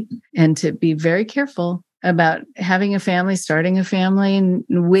today, and to be very careful about having a family, starting a family, and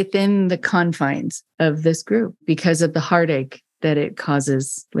within the confines of this group because of the heartache that it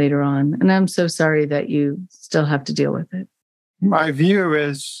causes later on. And I'm so sorry that you still have to deal with it. My view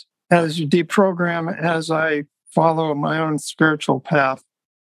is, as you deprogram, as I follow my own spiritual path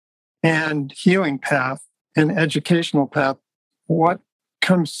and healing path and educational path, what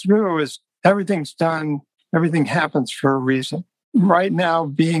comes through is everything's done, everything happens for a reason. Right now,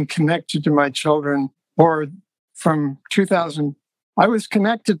 being connected to my children, or from 2000, I was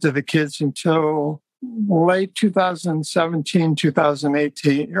connected to the kids until late 2017,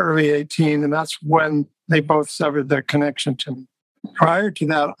 2018, early 18, and that's when they both severed their connection to me. Prior to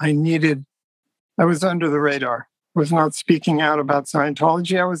that, I was under the radar. I was not speaking out about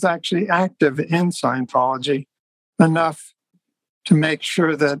Scientology. I was actually active in Scientology enough to make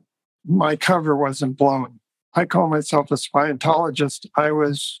sure that my cover wasn't blown. I call myself a Scientologist. I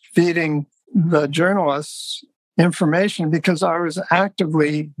was feeding the journalists information because I was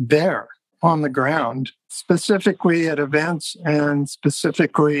actively there on the ground, specifically at events and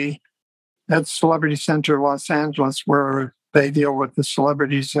specifically at Celebrity Center Los Angeles, where they deal with the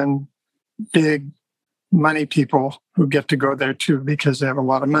celebrities and big money people who get to go there too because they have a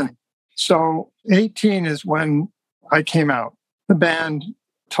lot of money. So 18 is when I came out. The band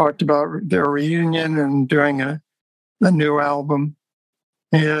talked about their reunion and doing a new album.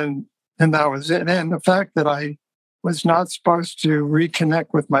 And that was it. And the fact that I was not supposed to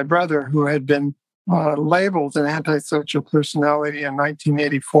reconnect with my brother, who had been labeled an antisocial personality in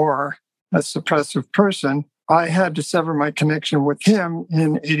 1984, a suppressive person, I had to sever my connection with him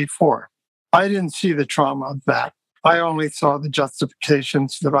in 84. I didn't see the trauma of that. I only saw the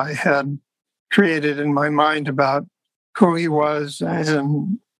justifications that I had created in my mind about who he was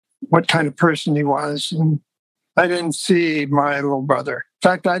and what kind of person he was. And I didn't see my little brother. In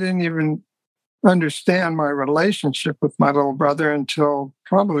fact, I didn't even understand my relationship with my little brother until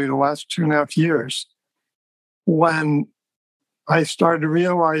probably the last 2.5 years, when I started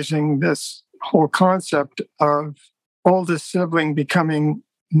realizing this whole concept of oldest sibling becoming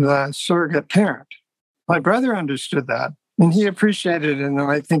the surrogate parent. My brother understood that, and he appreciated it, and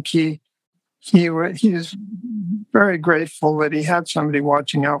I think he is very grateful that he had somebody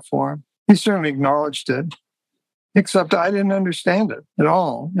watching out for him. He certainly acknowledged it, except I didn't understand it at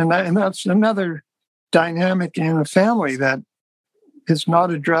all. And that's another dynamic in a family that is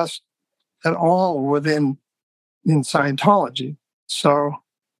not addressed at all in Scientology. So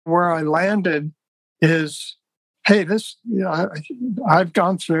where I landed is, hey, I've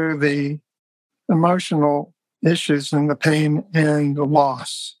gone through the emotional issues and the pain and the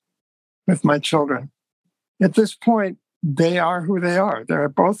loss with my children. at this point, they are who they are. They're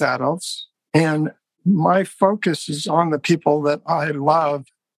both adults. And my focus is on the people that I love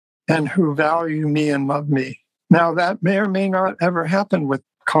and who value me and love me. Now, that may or may not ever happen with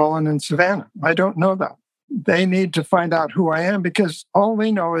Colin and Savannah. I don't know that. They need to find out who I am because all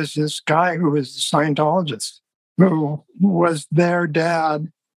they know is this guy who is a Scientologist, who was their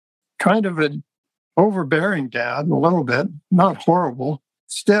dad, kind of an overbearing dad, a little bit, not horrible.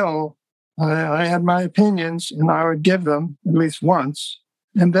 Still, I had my opinions and I would give them at least once.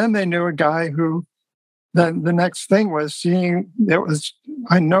 And then they knew a guy who, the next thing was seeing, it was,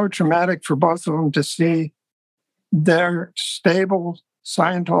 I know, traumatic for both of them to see their stable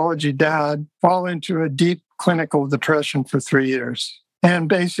Scientology dad fall into a deep clinical depression for 3 years and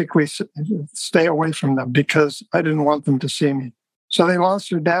basically stay away from them because I didn't want them to see me. So they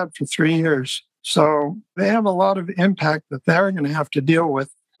lost their dad for 3 years. So they have a lot of impact that they're going to have to deal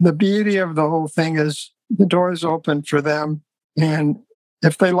with. The beauty of the whole thing is the door is open for them. And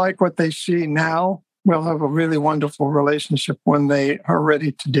if they like what they see now, we'll have a really wonderful relationship when they are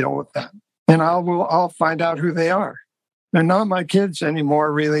ready to deal with that. And I'll find out who they are. They're not my kids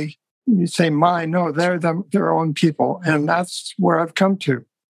anymore, really. You say mine. No, they're their own people. And that's where I've come to.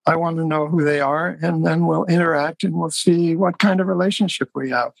 I want to know who they are, and then we'll interact and we'll see what kind of relationship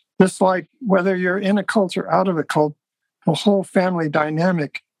we have. Just like whether you're in a cult or out of a cult, the whole family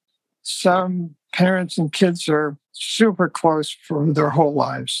dynamic, some parents and kids are super close for their whole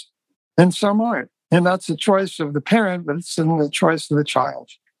lives, and some aren't. And that's the choice of the parent, but it's in the choice of the child.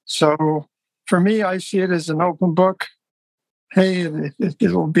 So for me, I see it as an open book. Hey,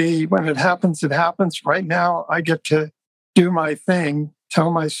 it'll be, when it happens, it happens. Right now, I get to do my thing,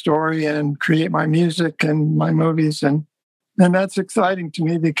 tell my story and create my music and my movies. And that's exciting to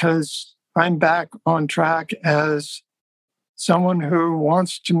me because I'm back on track as someone who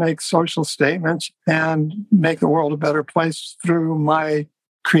wants to make social statements and make the world a better place through my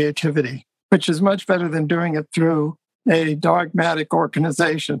creativity, which is much better than doing it through a dogmatic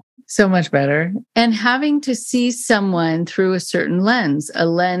organization. So much better. And having to see someone through a certain lens, a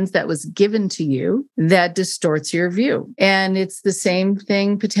lens that was given to you that distorts your view. And it's the same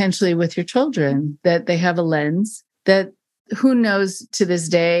thing potentially with your children, that they have a lens that who knows to this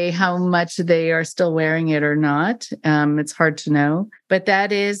day how much they are still wearing it or not. It's hard to know. But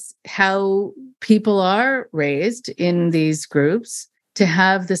that is how people are raised in these groups, to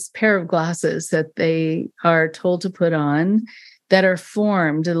have this pair of glasses that they are told to put on that are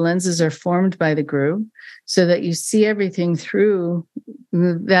formed, the lenses are formed by the group so that you see everything through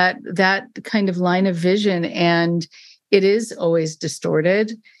that kind of line of vision. And it is always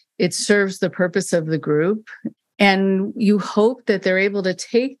distorted. It serves the purpose of the group. And you hope that they're able to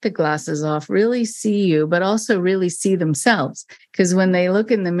take the glasses off, really see you, but also really see themselves. Because when they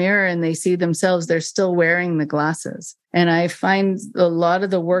look in the mirror and they see themselves, they're still wearing the glasses. And I find a lot of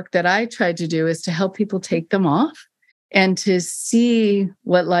the work that I try to do is to help people take them off and to see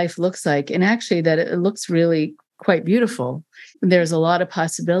what life looks like. And actually that it looks really quite beautiful. There's a lot of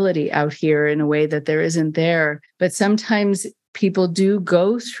possibility out here in a way that there isn't there. But sometimes people do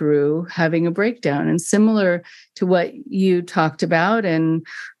go through having a breakdown. And similar to what you talked about, and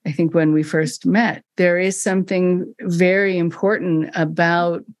I think when we first met, there is something very important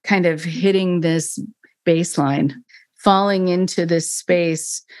about kind of hitting this baseline, falling into this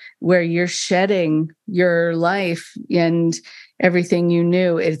space where you're shedding your life and everything you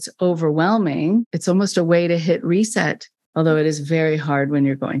knew. It's overwhelming. It's almost a way to hit reset, although it is very hard when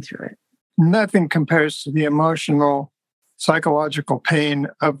you're going through it. Nothing compares to the emotional, psychological pain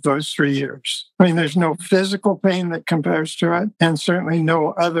of those 3 years. I mean, there's no physical pain that compares to it, and certainly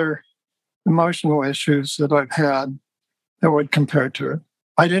no other emotional issues that I've had that would compare to it.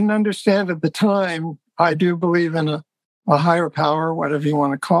 I didn't understand at the time. I do believe in a higher power, whatever you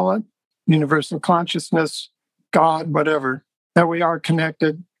want to call it, universal consciousness, God, whatever, that we are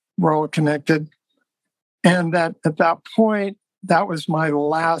connected, we're all connected. And that at that point, that was my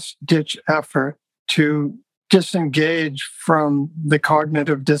last ditch effort to disengage from the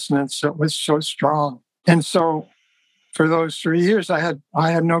cognitive dissonance that was so strong. And so for those 3 years, I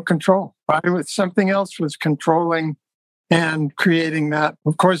had no control. Something else was controlling and creating that.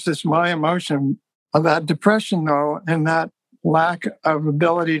 Of course, it's my emotion. That depression, though, and that lack of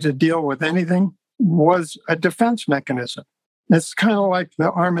ability to deal with anything was a defense mechanism. It's kind of like the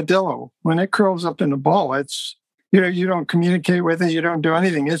armadillo. When it curls up in a ball, it's, you don't communicate with it, you don't do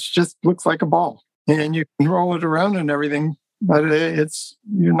anything. It just looks like a ball. And you can roll it around and everything, but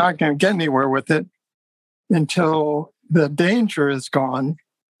you're not going to get anywhere with it until the danger is gone.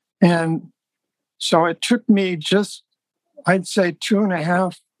 And so it took me just, I'd say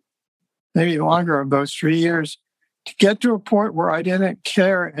 2.5 maybe longer of those 3 years, to get to a point where I didn't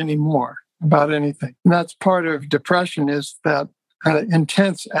care anymore about anything. And that's part of depression, is that kind of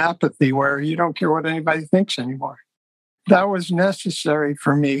intense apathy where you don't care what anybody thinks anymore. That was necessary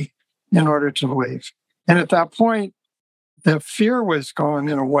for me in order to leave. And at that point, the fear was gone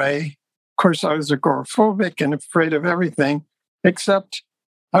in a way. Of course, I was agoraphobic and afraid of everything, except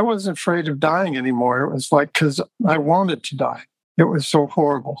I wasn't afraid of dying anymore. It was like, because I wanted to die. It was so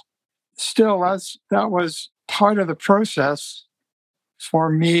horrible. Still, that was part of the process for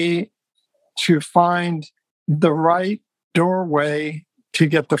me to find the right doorway to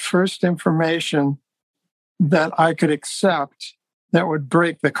get the first information that I could accept that would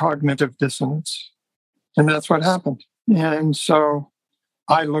break the cognitive dissonance. And that's what happened. And so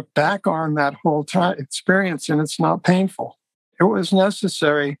I look back on that whole time experience, and it's not painful. It was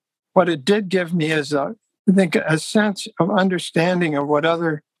necessary. What it did give me is, I think, a sense of understanding of what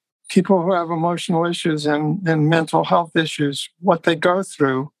other people who have emotional issues and mental health issues, what they go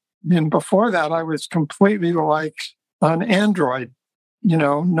through. And before that, I was completely like an android,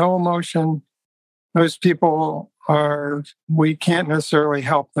 no emotion. Those people we can't necessarily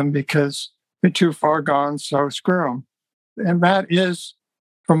help them because they're too far gone, so screw them. And that is,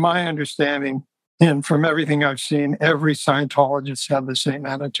 from my understanding and from everything I've seen, every Scientologist have the same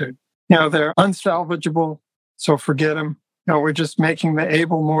attitude. They're unsalvageable, so forget them. We're just making the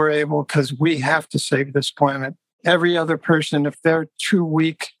able more able because we have to save this planet. Every other person, if they're too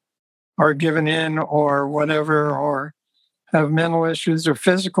weak or given in or whatever, or have mental issues or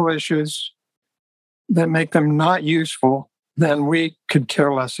physical issues that make them not useful, then we could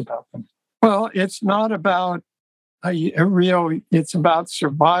care less about them. Well, it's not about it's about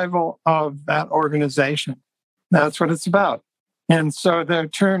survival of that organization. That's what it's about. And so they're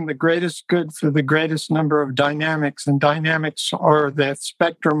termed the greatest good for the greatest number of dynamics, and dynamics are the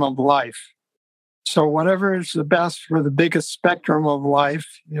spectrum of life. So whatever is the best for the biggest spectrum of life,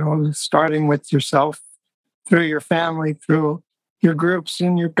 starting with yourself, through your family, through your groups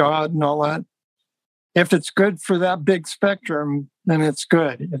and your God and all that. If it's good for that big spectrum, then it's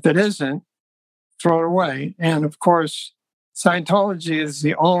good. If it isn't, throw it away. And of course, Scientology is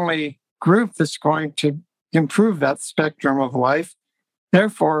the only group that's going to improve that spectrum of life.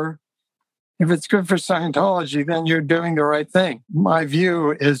 Therefore, if it's good for Scientology, then you're doing the right thing. My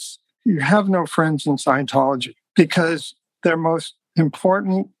view is you have no friends in Scientology, because their most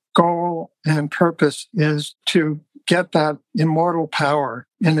important goal and purpose is to get that immortal power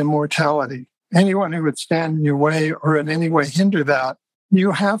and immortality. Anyone who would stand in your way or in any way hinder that,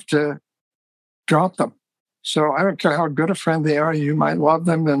 you have to drop them. So I don't care how good a friend they are. You might love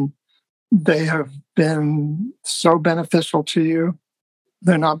them and they have been so beneficial to you.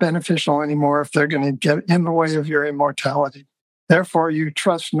 They're not beneficial anymore if they're going to get in the way of your immortality. Therefore, you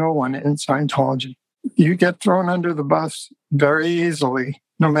trust no one in Scientology. You get thrown under the bus very easily,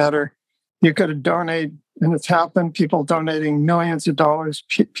 no matter. You could donate, and it's happened, people donating millions of dollars,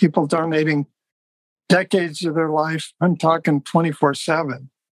 people donating decades of their life. I'm talking 24/7.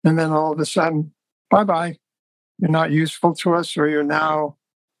 And then all of a sudden, bye-bye. You're not useful to us, or you're now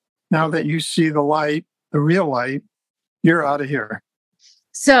that you see the light, the real light, you're out of here.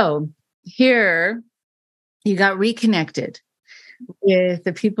 So here you got reconnected with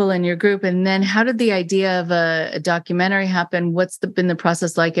the people in your group. And then how did the idea of a documentary happen? What's been the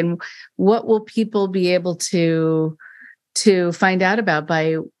process like? And what will people be able to find out about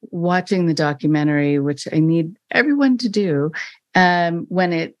by watching the documentary, which I need everyone to do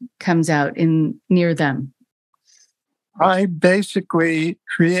when it comes out near them? I basically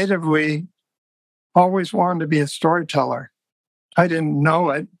creatively always wanted to be a storyteller. I didn't know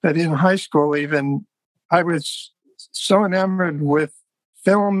it, but in high school even, I was so enamored with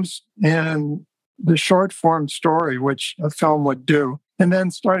films and the short form story, which a film would do. And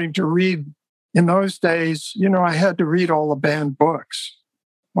then starting to read. In those days, I had to read all the banned books,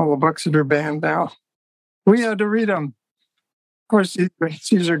 all the books that are banned now. We had to read them. Of course,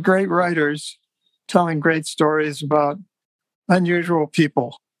 these are great writers telling great stories about unusual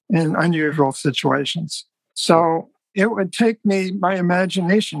people in unusual situations. So it would take my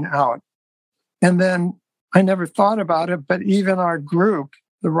imagination out. And then I never thought about it, but even our group,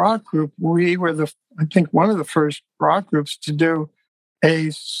 the rock group, we were I think one of the first rock groups to do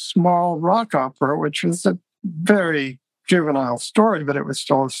a small rock opera, which was a very juvenile story, but it was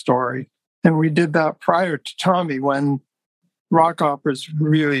still a story. And we did that prior to Tommy, when rock operas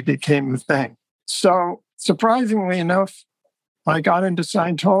really became the thing. So surprisingly enough, I got into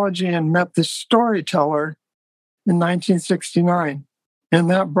Scientology and met this storyteller in 1969. And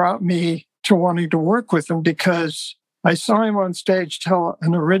that brought me to wanting to work with him, because I saw him on stage tell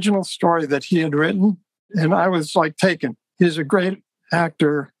an original story that he had written, and I was like taken. He's a great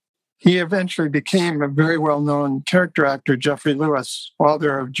actor. He eventually became a very well-known character actor, Jeffrey Lewis,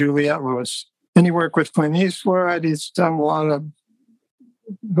 father of Juliette Lewis. And he worked with Clint Eastwood. He's done a lot of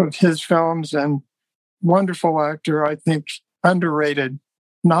his films, and wonderful actor, I think, underrated.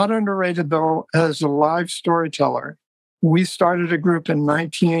 Not underrated, though, as a live storyteller. We started a group in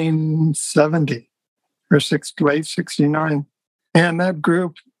 1970 or late 69, and that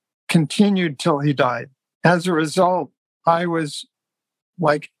group continued till he died. As a result, I was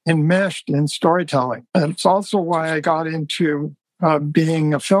like enmeshed in storytelling. And it's also why I got into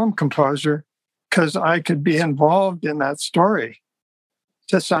being a film composer, because I could be involved in that story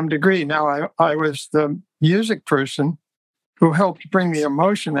to some degree. Now, I was the music person who helped bring the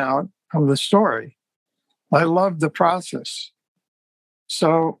emotion out of the story. I loved the process.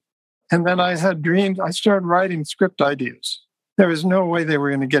 So, and then I had dreams. I started writing script ideas. There was no way they were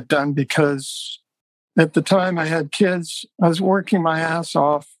going to get done because at the time I had kids. I was working my ass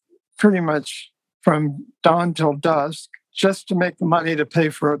off pretty much from dawn till dusk just to make the money to pay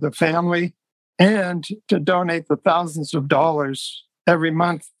for the family and to donate the thousands of dollars every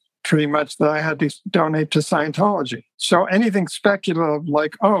month, pretty much, that I had to donate to Scientology. So anything speculative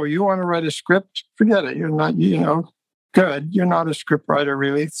like, oh, you want to write a script? Forget it. You're not, good. You're not a script writer,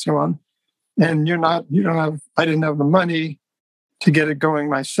 really, so on. And I didn't have the money to get it going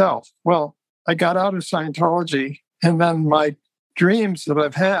myself. Well, I got out of Scientology, and then my dreams that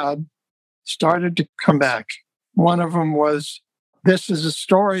I've had started to come back. One of them was, this is a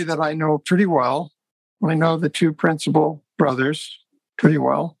story that I know pretty well. I know the two principal brothers pretty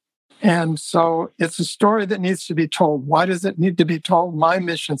well. And so it's a story that needs to be told. Why does it need to be told? My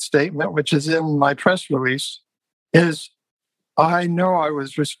mission statement, which is in my press release, is I know I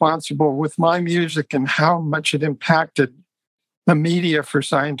was responsible with my music and how much it impacted the media for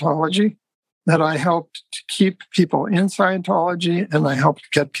Scientology, that I helped to keep people in Scientology, and I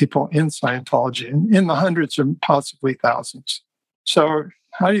helped get people in Scientology in the hundreds and possibly thousands. So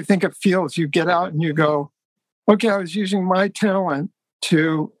how do you think it feels? You get out and you go, okay, I was using my talent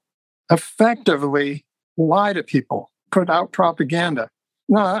to effectively lie to people, put out propaganda.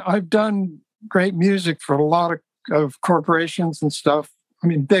 Now, I've done great music for a lot of corporations and stuff. I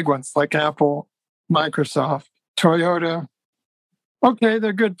mean, big ones like Apple, Microsoft, Toyota. Okay,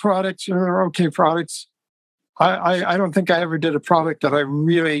 they're good products, or they're okay products. I don't think I ever did a product that I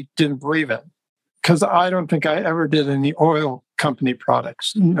really didn't believe in, because I don't think I ever did any oil company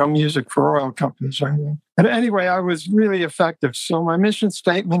products, music for oil companies or anything. But anyway, I was really effective. So my mission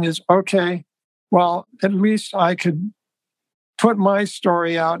statement is, okay, well, at least I could put my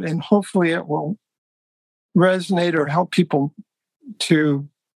story out and hopefully it will resonate or help people to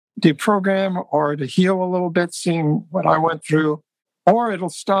deprogram or to heal a little bit, seeing what I went through, or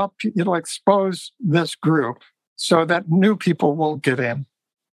it'll expose this group so that new people won't get in.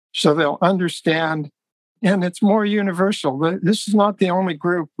 So they'll understand. And it's more universal. This is not the only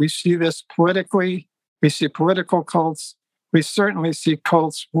group. We see this politically. We see political cults. We certainly see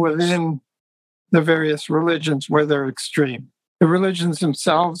cults within the various religions where they're extreme. The religions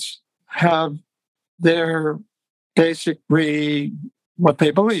themselves have their what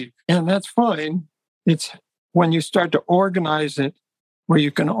they believe. And that's fine. It's when you start to organize it, where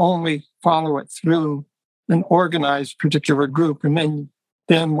you can only follow it through an organized particular group. And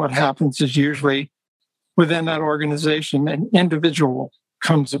then what happens is usually within that organization, an individual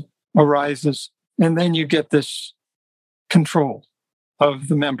arises, and then you get this control of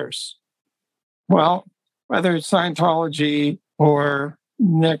the members. Well, whether it's Scientology or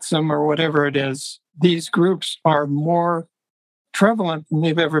Nixum or whatever it is, these groups are more prevalent than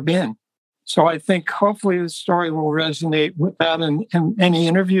they've ever been. So I think hopefully the story will resonate with that. And any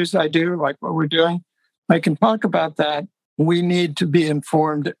interviews I do, like what we're doing, I can talk about that. We need to be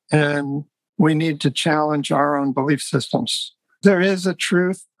informed, and we need to challenge our own belief systems. There is a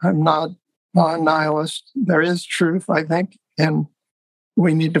truth. I'm not a nihilist. There is truth, I think, and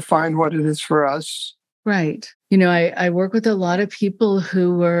we need to find what it is for us. Right. I work with a lot of people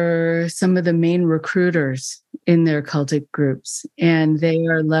who were some of the main recruiters in their cultic groups, and they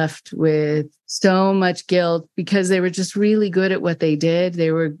are left with so much guilt because they were just really good at what they did.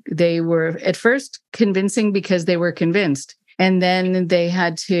 They were at first convincing because they were convinced, and then they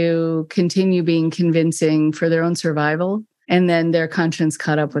had to continue being convincing for their own survival, and then their conscience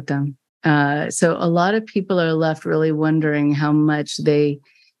caught up with them. So a lot of people are left really wondering how much they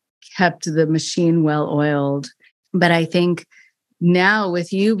kept the machine well oiled. But I think now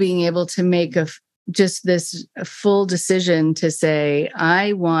with you being able to make just this full decision to say,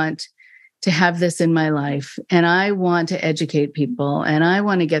 I want to have this in my life, and I want to educate people, and I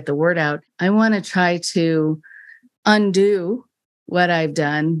want to get the word out. I want to try to undo what I've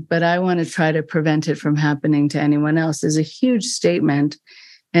done, but I want to try to prevent it from happening to anyone else is a huge statement.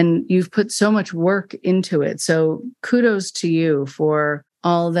 And you've put so much work into it. So kudos to you for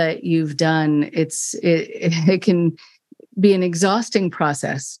all that you've done. It can be an exhausting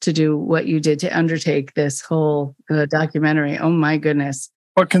process to do what you did to undertake this whole documentary. Oh my goodness.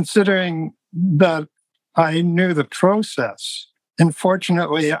 Well, considering that I knew the process,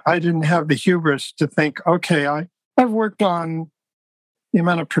 unfortunately, I didn't have the hubris to think, okay, I've worked on the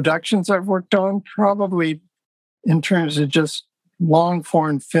amount of productions I've worked on, probably in terms of just long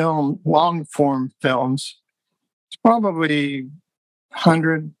form films, it's probably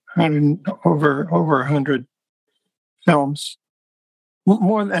 100, over 100 films.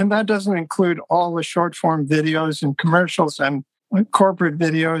 More, and that doesn't include all the short form videos and commercials and corporate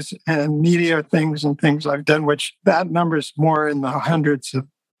videos and media things and things I've done, which that number is more in the hundreds of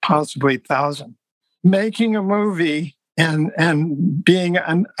possibly thousand. Making a movie and being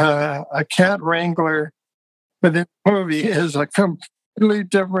a cat wrangler within a movie is a completely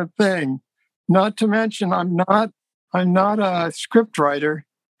different thing. Not to mention, I'm not a script writer.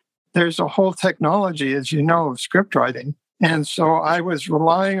 There's a whole technology, as you know, of script writing. And so I was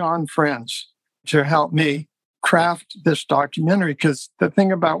relying on friends to help me craft this documentary, because the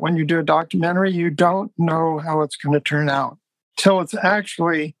thing about when you do a documentary, you don't know how it's going to turn out till it's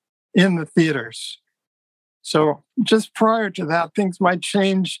actually in the theaters. So just prior to that, things might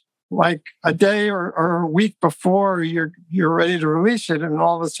change like a day or a week before you're ready to release it, and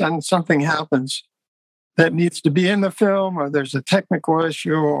all of a sudden something happens that needs to be in the film, or there's a technical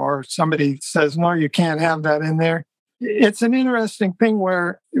issue, or somebody says, no, you can't have that in there. It's an interesting thing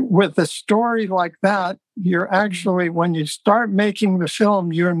where with a story like that, you're actually, when you start making the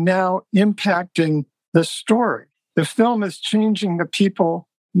film, you're now impacting the story. The film is changing the people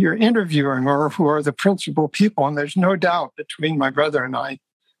you're interviewing, or who are the principal people. And there's no doubt between my brother and I.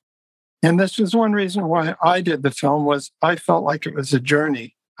 And this is one reason why I did the film, was I felt like it was a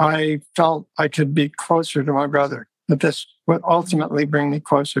journey. I felt I could be closer to my brother, that this would ultimately bring me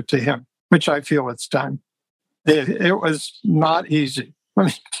closer to him, which I feel it's done. It was not easy. Let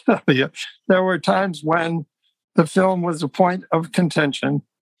me tell you, there were times when the film was a point of contention.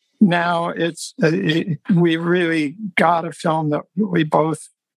 Now we really got a film that we both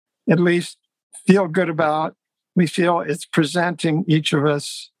at least feel good about. We feel it's presenting each of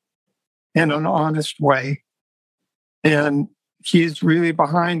us in an honest way. And he's really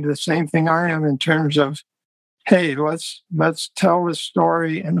behind the same thing I am in terms of, hey, let's tell the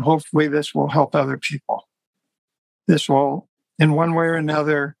story, and hopefully this will help other people. This will, in one way or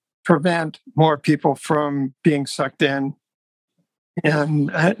another, prevent more people from being sucked in, and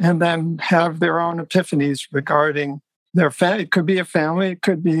then have their own epiphanies regarding their family. It could be a family, it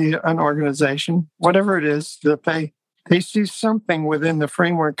could be an organization, whatever it is, that they see something within the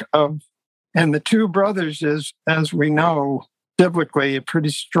framework of. And the two brothers is, as we know, biblically, a pretty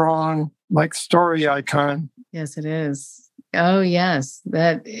strong, like, story icon. Yes, it is. Oh, yes.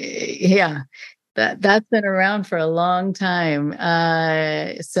 That's been around for a long time.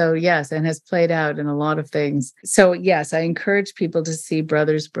 So yes, and has played out in a lot of things. So yes, I encourage people to see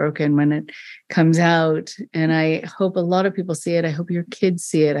Brothers Broken when it comes out. And I hope a lot of people see it. I hope your kids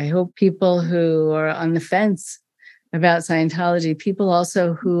see it. I hope people who are on the fence about Scientology, people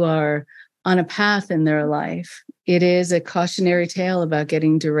also who are on a path in their life. It is a cautionary tale about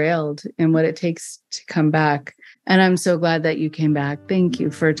getting derailed and what it takes to come back. And I'm so glad that you came back. Thank you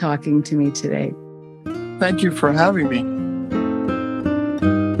for talking to me today. Thank you for having me.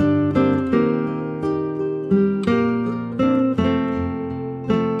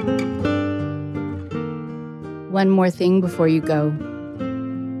 One more thing before you go.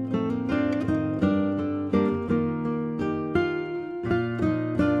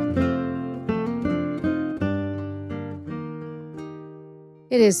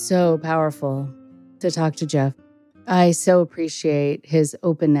 It is so powerful to talk to Geoff. I so appreciate his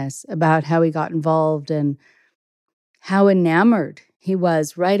openness about how he got involved and how enamored he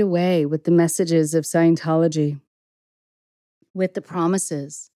was right away with the messages of Scientology, with the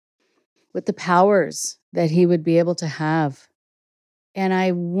promises, with the powers that he would be able to have. And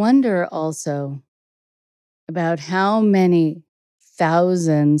I wonder also about how many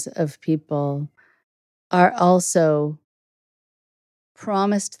thousands of people are also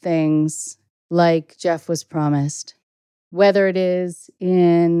promised things like Geoff was promised, whether it is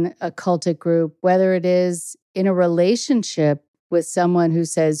in a cultic group, whether it is in a relationship with someone who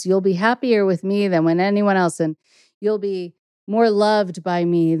says, you'll be happier with me than with anyone else, and you'll be more loved by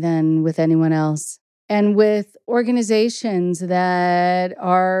me than with anyone else. And with organizations that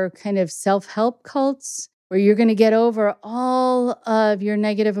are kind of self-help cults, where you're going to get over all of your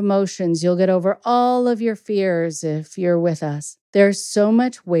negative emotions, you'll get over all of your fears if you're with us. There's so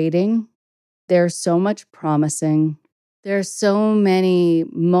much waiting. There's so much promising. There's so many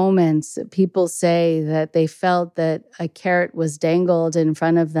moments that people say that they felt that a carrot was dangled in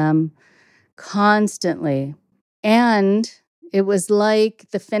front of them constantly. And it was like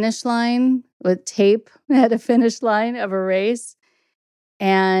the finish line with tape at a finish line of a race.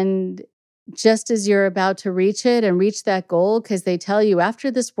 And just as you're about to reach it and reach that goal, because they tell you after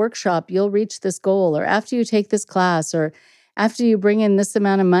this workshop, you'll reach this goal, or after you take this class, or after you bring in this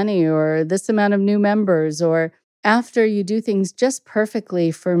amount of money, or this amount of new members, or after you do things just perfectly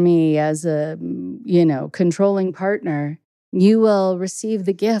for me as a, controlling partner, you will receive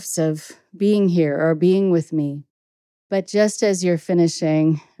the gifts of being here or being with me. But just as you're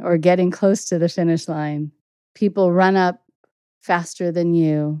finishing or getting close to the finish line, people run up faster than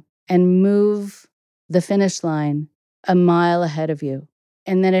you and move the finish line a mile ahead of you.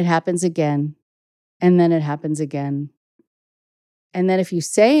 And then it happens again. And then it happens again. And then if you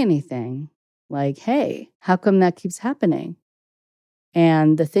say anything like, hey, how come that keeps happening?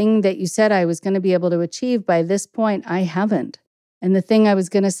 And the thing that you said I was going to be able to achieve by this point, I haven't. And the thing I was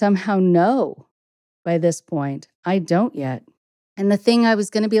going to somehow know by this point, I don't yet. And the thing I was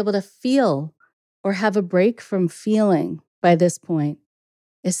going to be able to feel or have a break from feeling by this point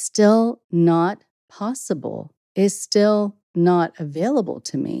is still not possible, is still not available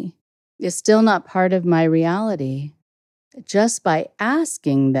to me, is still not part of my reality. Just by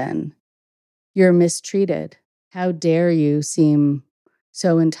asking, then, you're mistreated. How dare you seem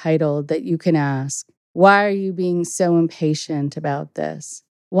so entitled that you can ask? Why are you being so impatient about this?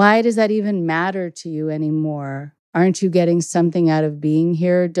 Why does that even matter to you anymore? Aren't you getting something out of being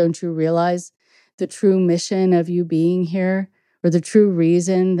here? Don't you realize the true mission of you being here, or the true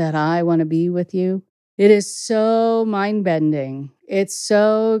reason that I want to be with you? It is so mind-bending. It's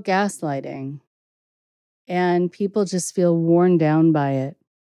so gaslighting. And people just feel worn down by it.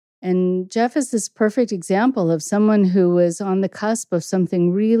 And Geoff is this perfect example of someone who was on the cusp of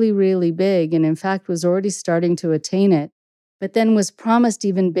something really, really big, and in fact was already starting to attain it, but then was promised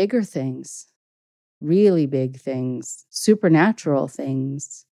even bigger things, really big things, supernatural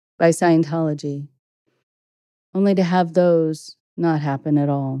things by Scientology, only to have those not happen at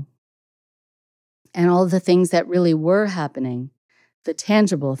all. And all the things that really were happening, the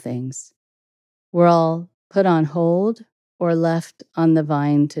tangible things, were all put on hold or left on the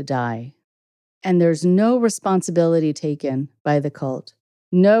vine to die. And there's no responsibility taken by the cult,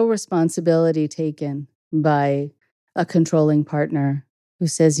 no responsibility taken by a controlling partner who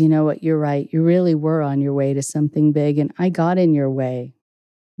says, you know what, you're right, you really were on your way to something big and I got in your way.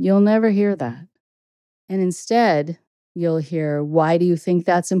 You'll never hear that. And instead, you'll hear, why do you think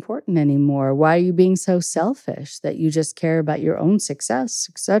that's important anymore? Why are you being so selfish that you just care about your own success,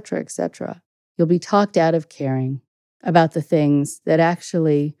 etc., etc.? You'll be talked out of caring about the things that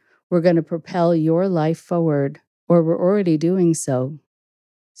actually were going to propel your life forward, or were already doing so.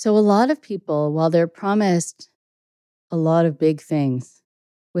 So a lot of people, while they're promised a lot of big things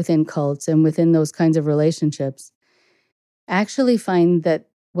within cults and within those kinds of relationships, actually find that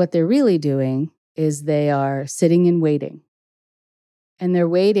what they're really doing is they are sitting and waiting. And they're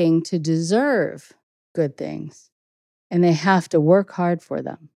waiting to deserve good things. And they have to work hard for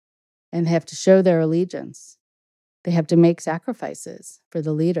them. And they have to show their allegiance. They have to make sacrifices for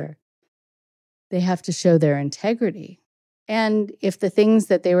the leader. They have to show their integrity. And if the things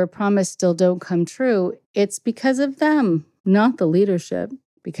that they were promised still don't come true, it's because of them, not the leadership,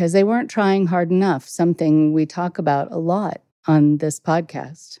 because they weren't trying hard enough, something we talk about a lot on this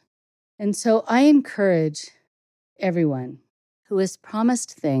podcast. And so I encourage everyone who is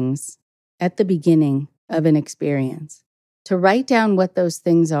promised things at the beginning of an experience to write down what those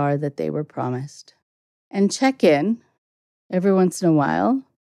things are that they were promised and check in every once in a while,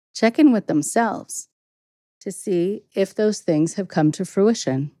 check in with themselves to see if those things have come to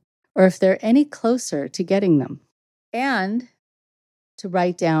fruition or if they're any closer to getting them, and to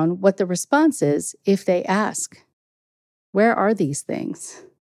write down what the response is if they ask, where are these things?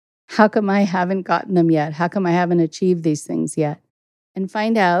 How come I haven't gotten them yet? How come I haven't achieved these things yet? And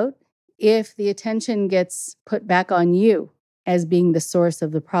find out if the attention gets put back on you as being the source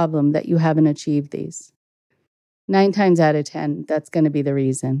of the problem that you haven't achieved these. 9 times out of 10, that's going to be the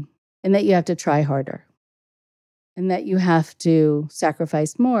reason. And that you have to try harder. And that you have to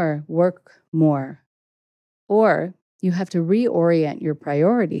sacrifice more, work more. Or you have to reorient your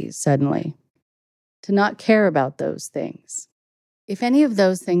priorities suddenly to not care about those things. If any of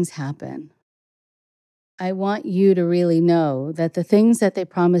those things happen, I want you to really know that the things that they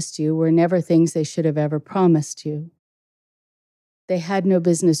promised you were never things they should have ever promised you. They had no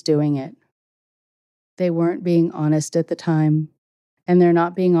business doing it. They weren't being honest at the time, and they're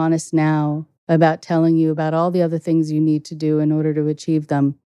not being honest now about telling you about all the other things you need to do in order to achieve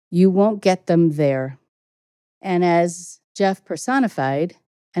them. You won't get them there. And as Geoff personified,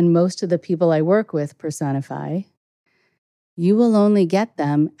 and most of the people I work with personify, you will only get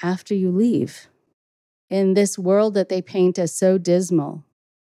them after you leave. In this world that they paint as so dismal,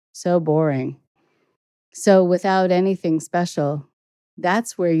 so boring, so without anything special,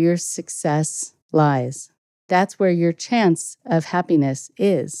 that's where your success lies. That's where your chance of happiness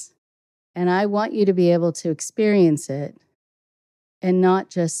is. And I want you to be able to experience it and not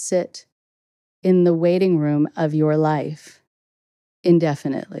just sit in the waiting room of your life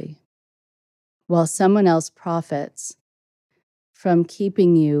indefinitely while someone else profits from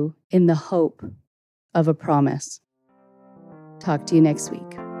keeping you in the hope of a promise. Talk to you next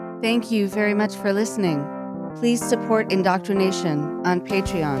week. Thank you very much for listening. Please support Indoctrination on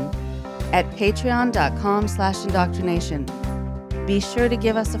Patreon at patreon.com/indoctrination. Be sure to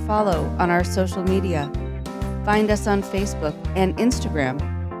give us a follow on our social media. Find us on Facebook and Instagram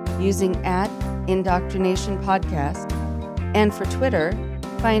using @indoctrination podcast. And for Twitter,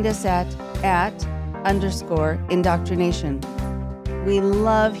 find us at @_indoctrination. We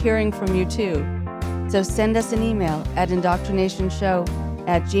love hearing from you too. So send us an email at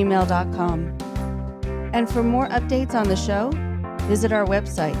indoctrinationshow@gmail.com. And for more updates on the show, visit our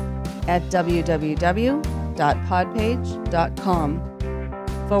website at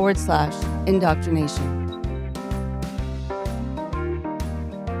www.podpage.com/indoctrination.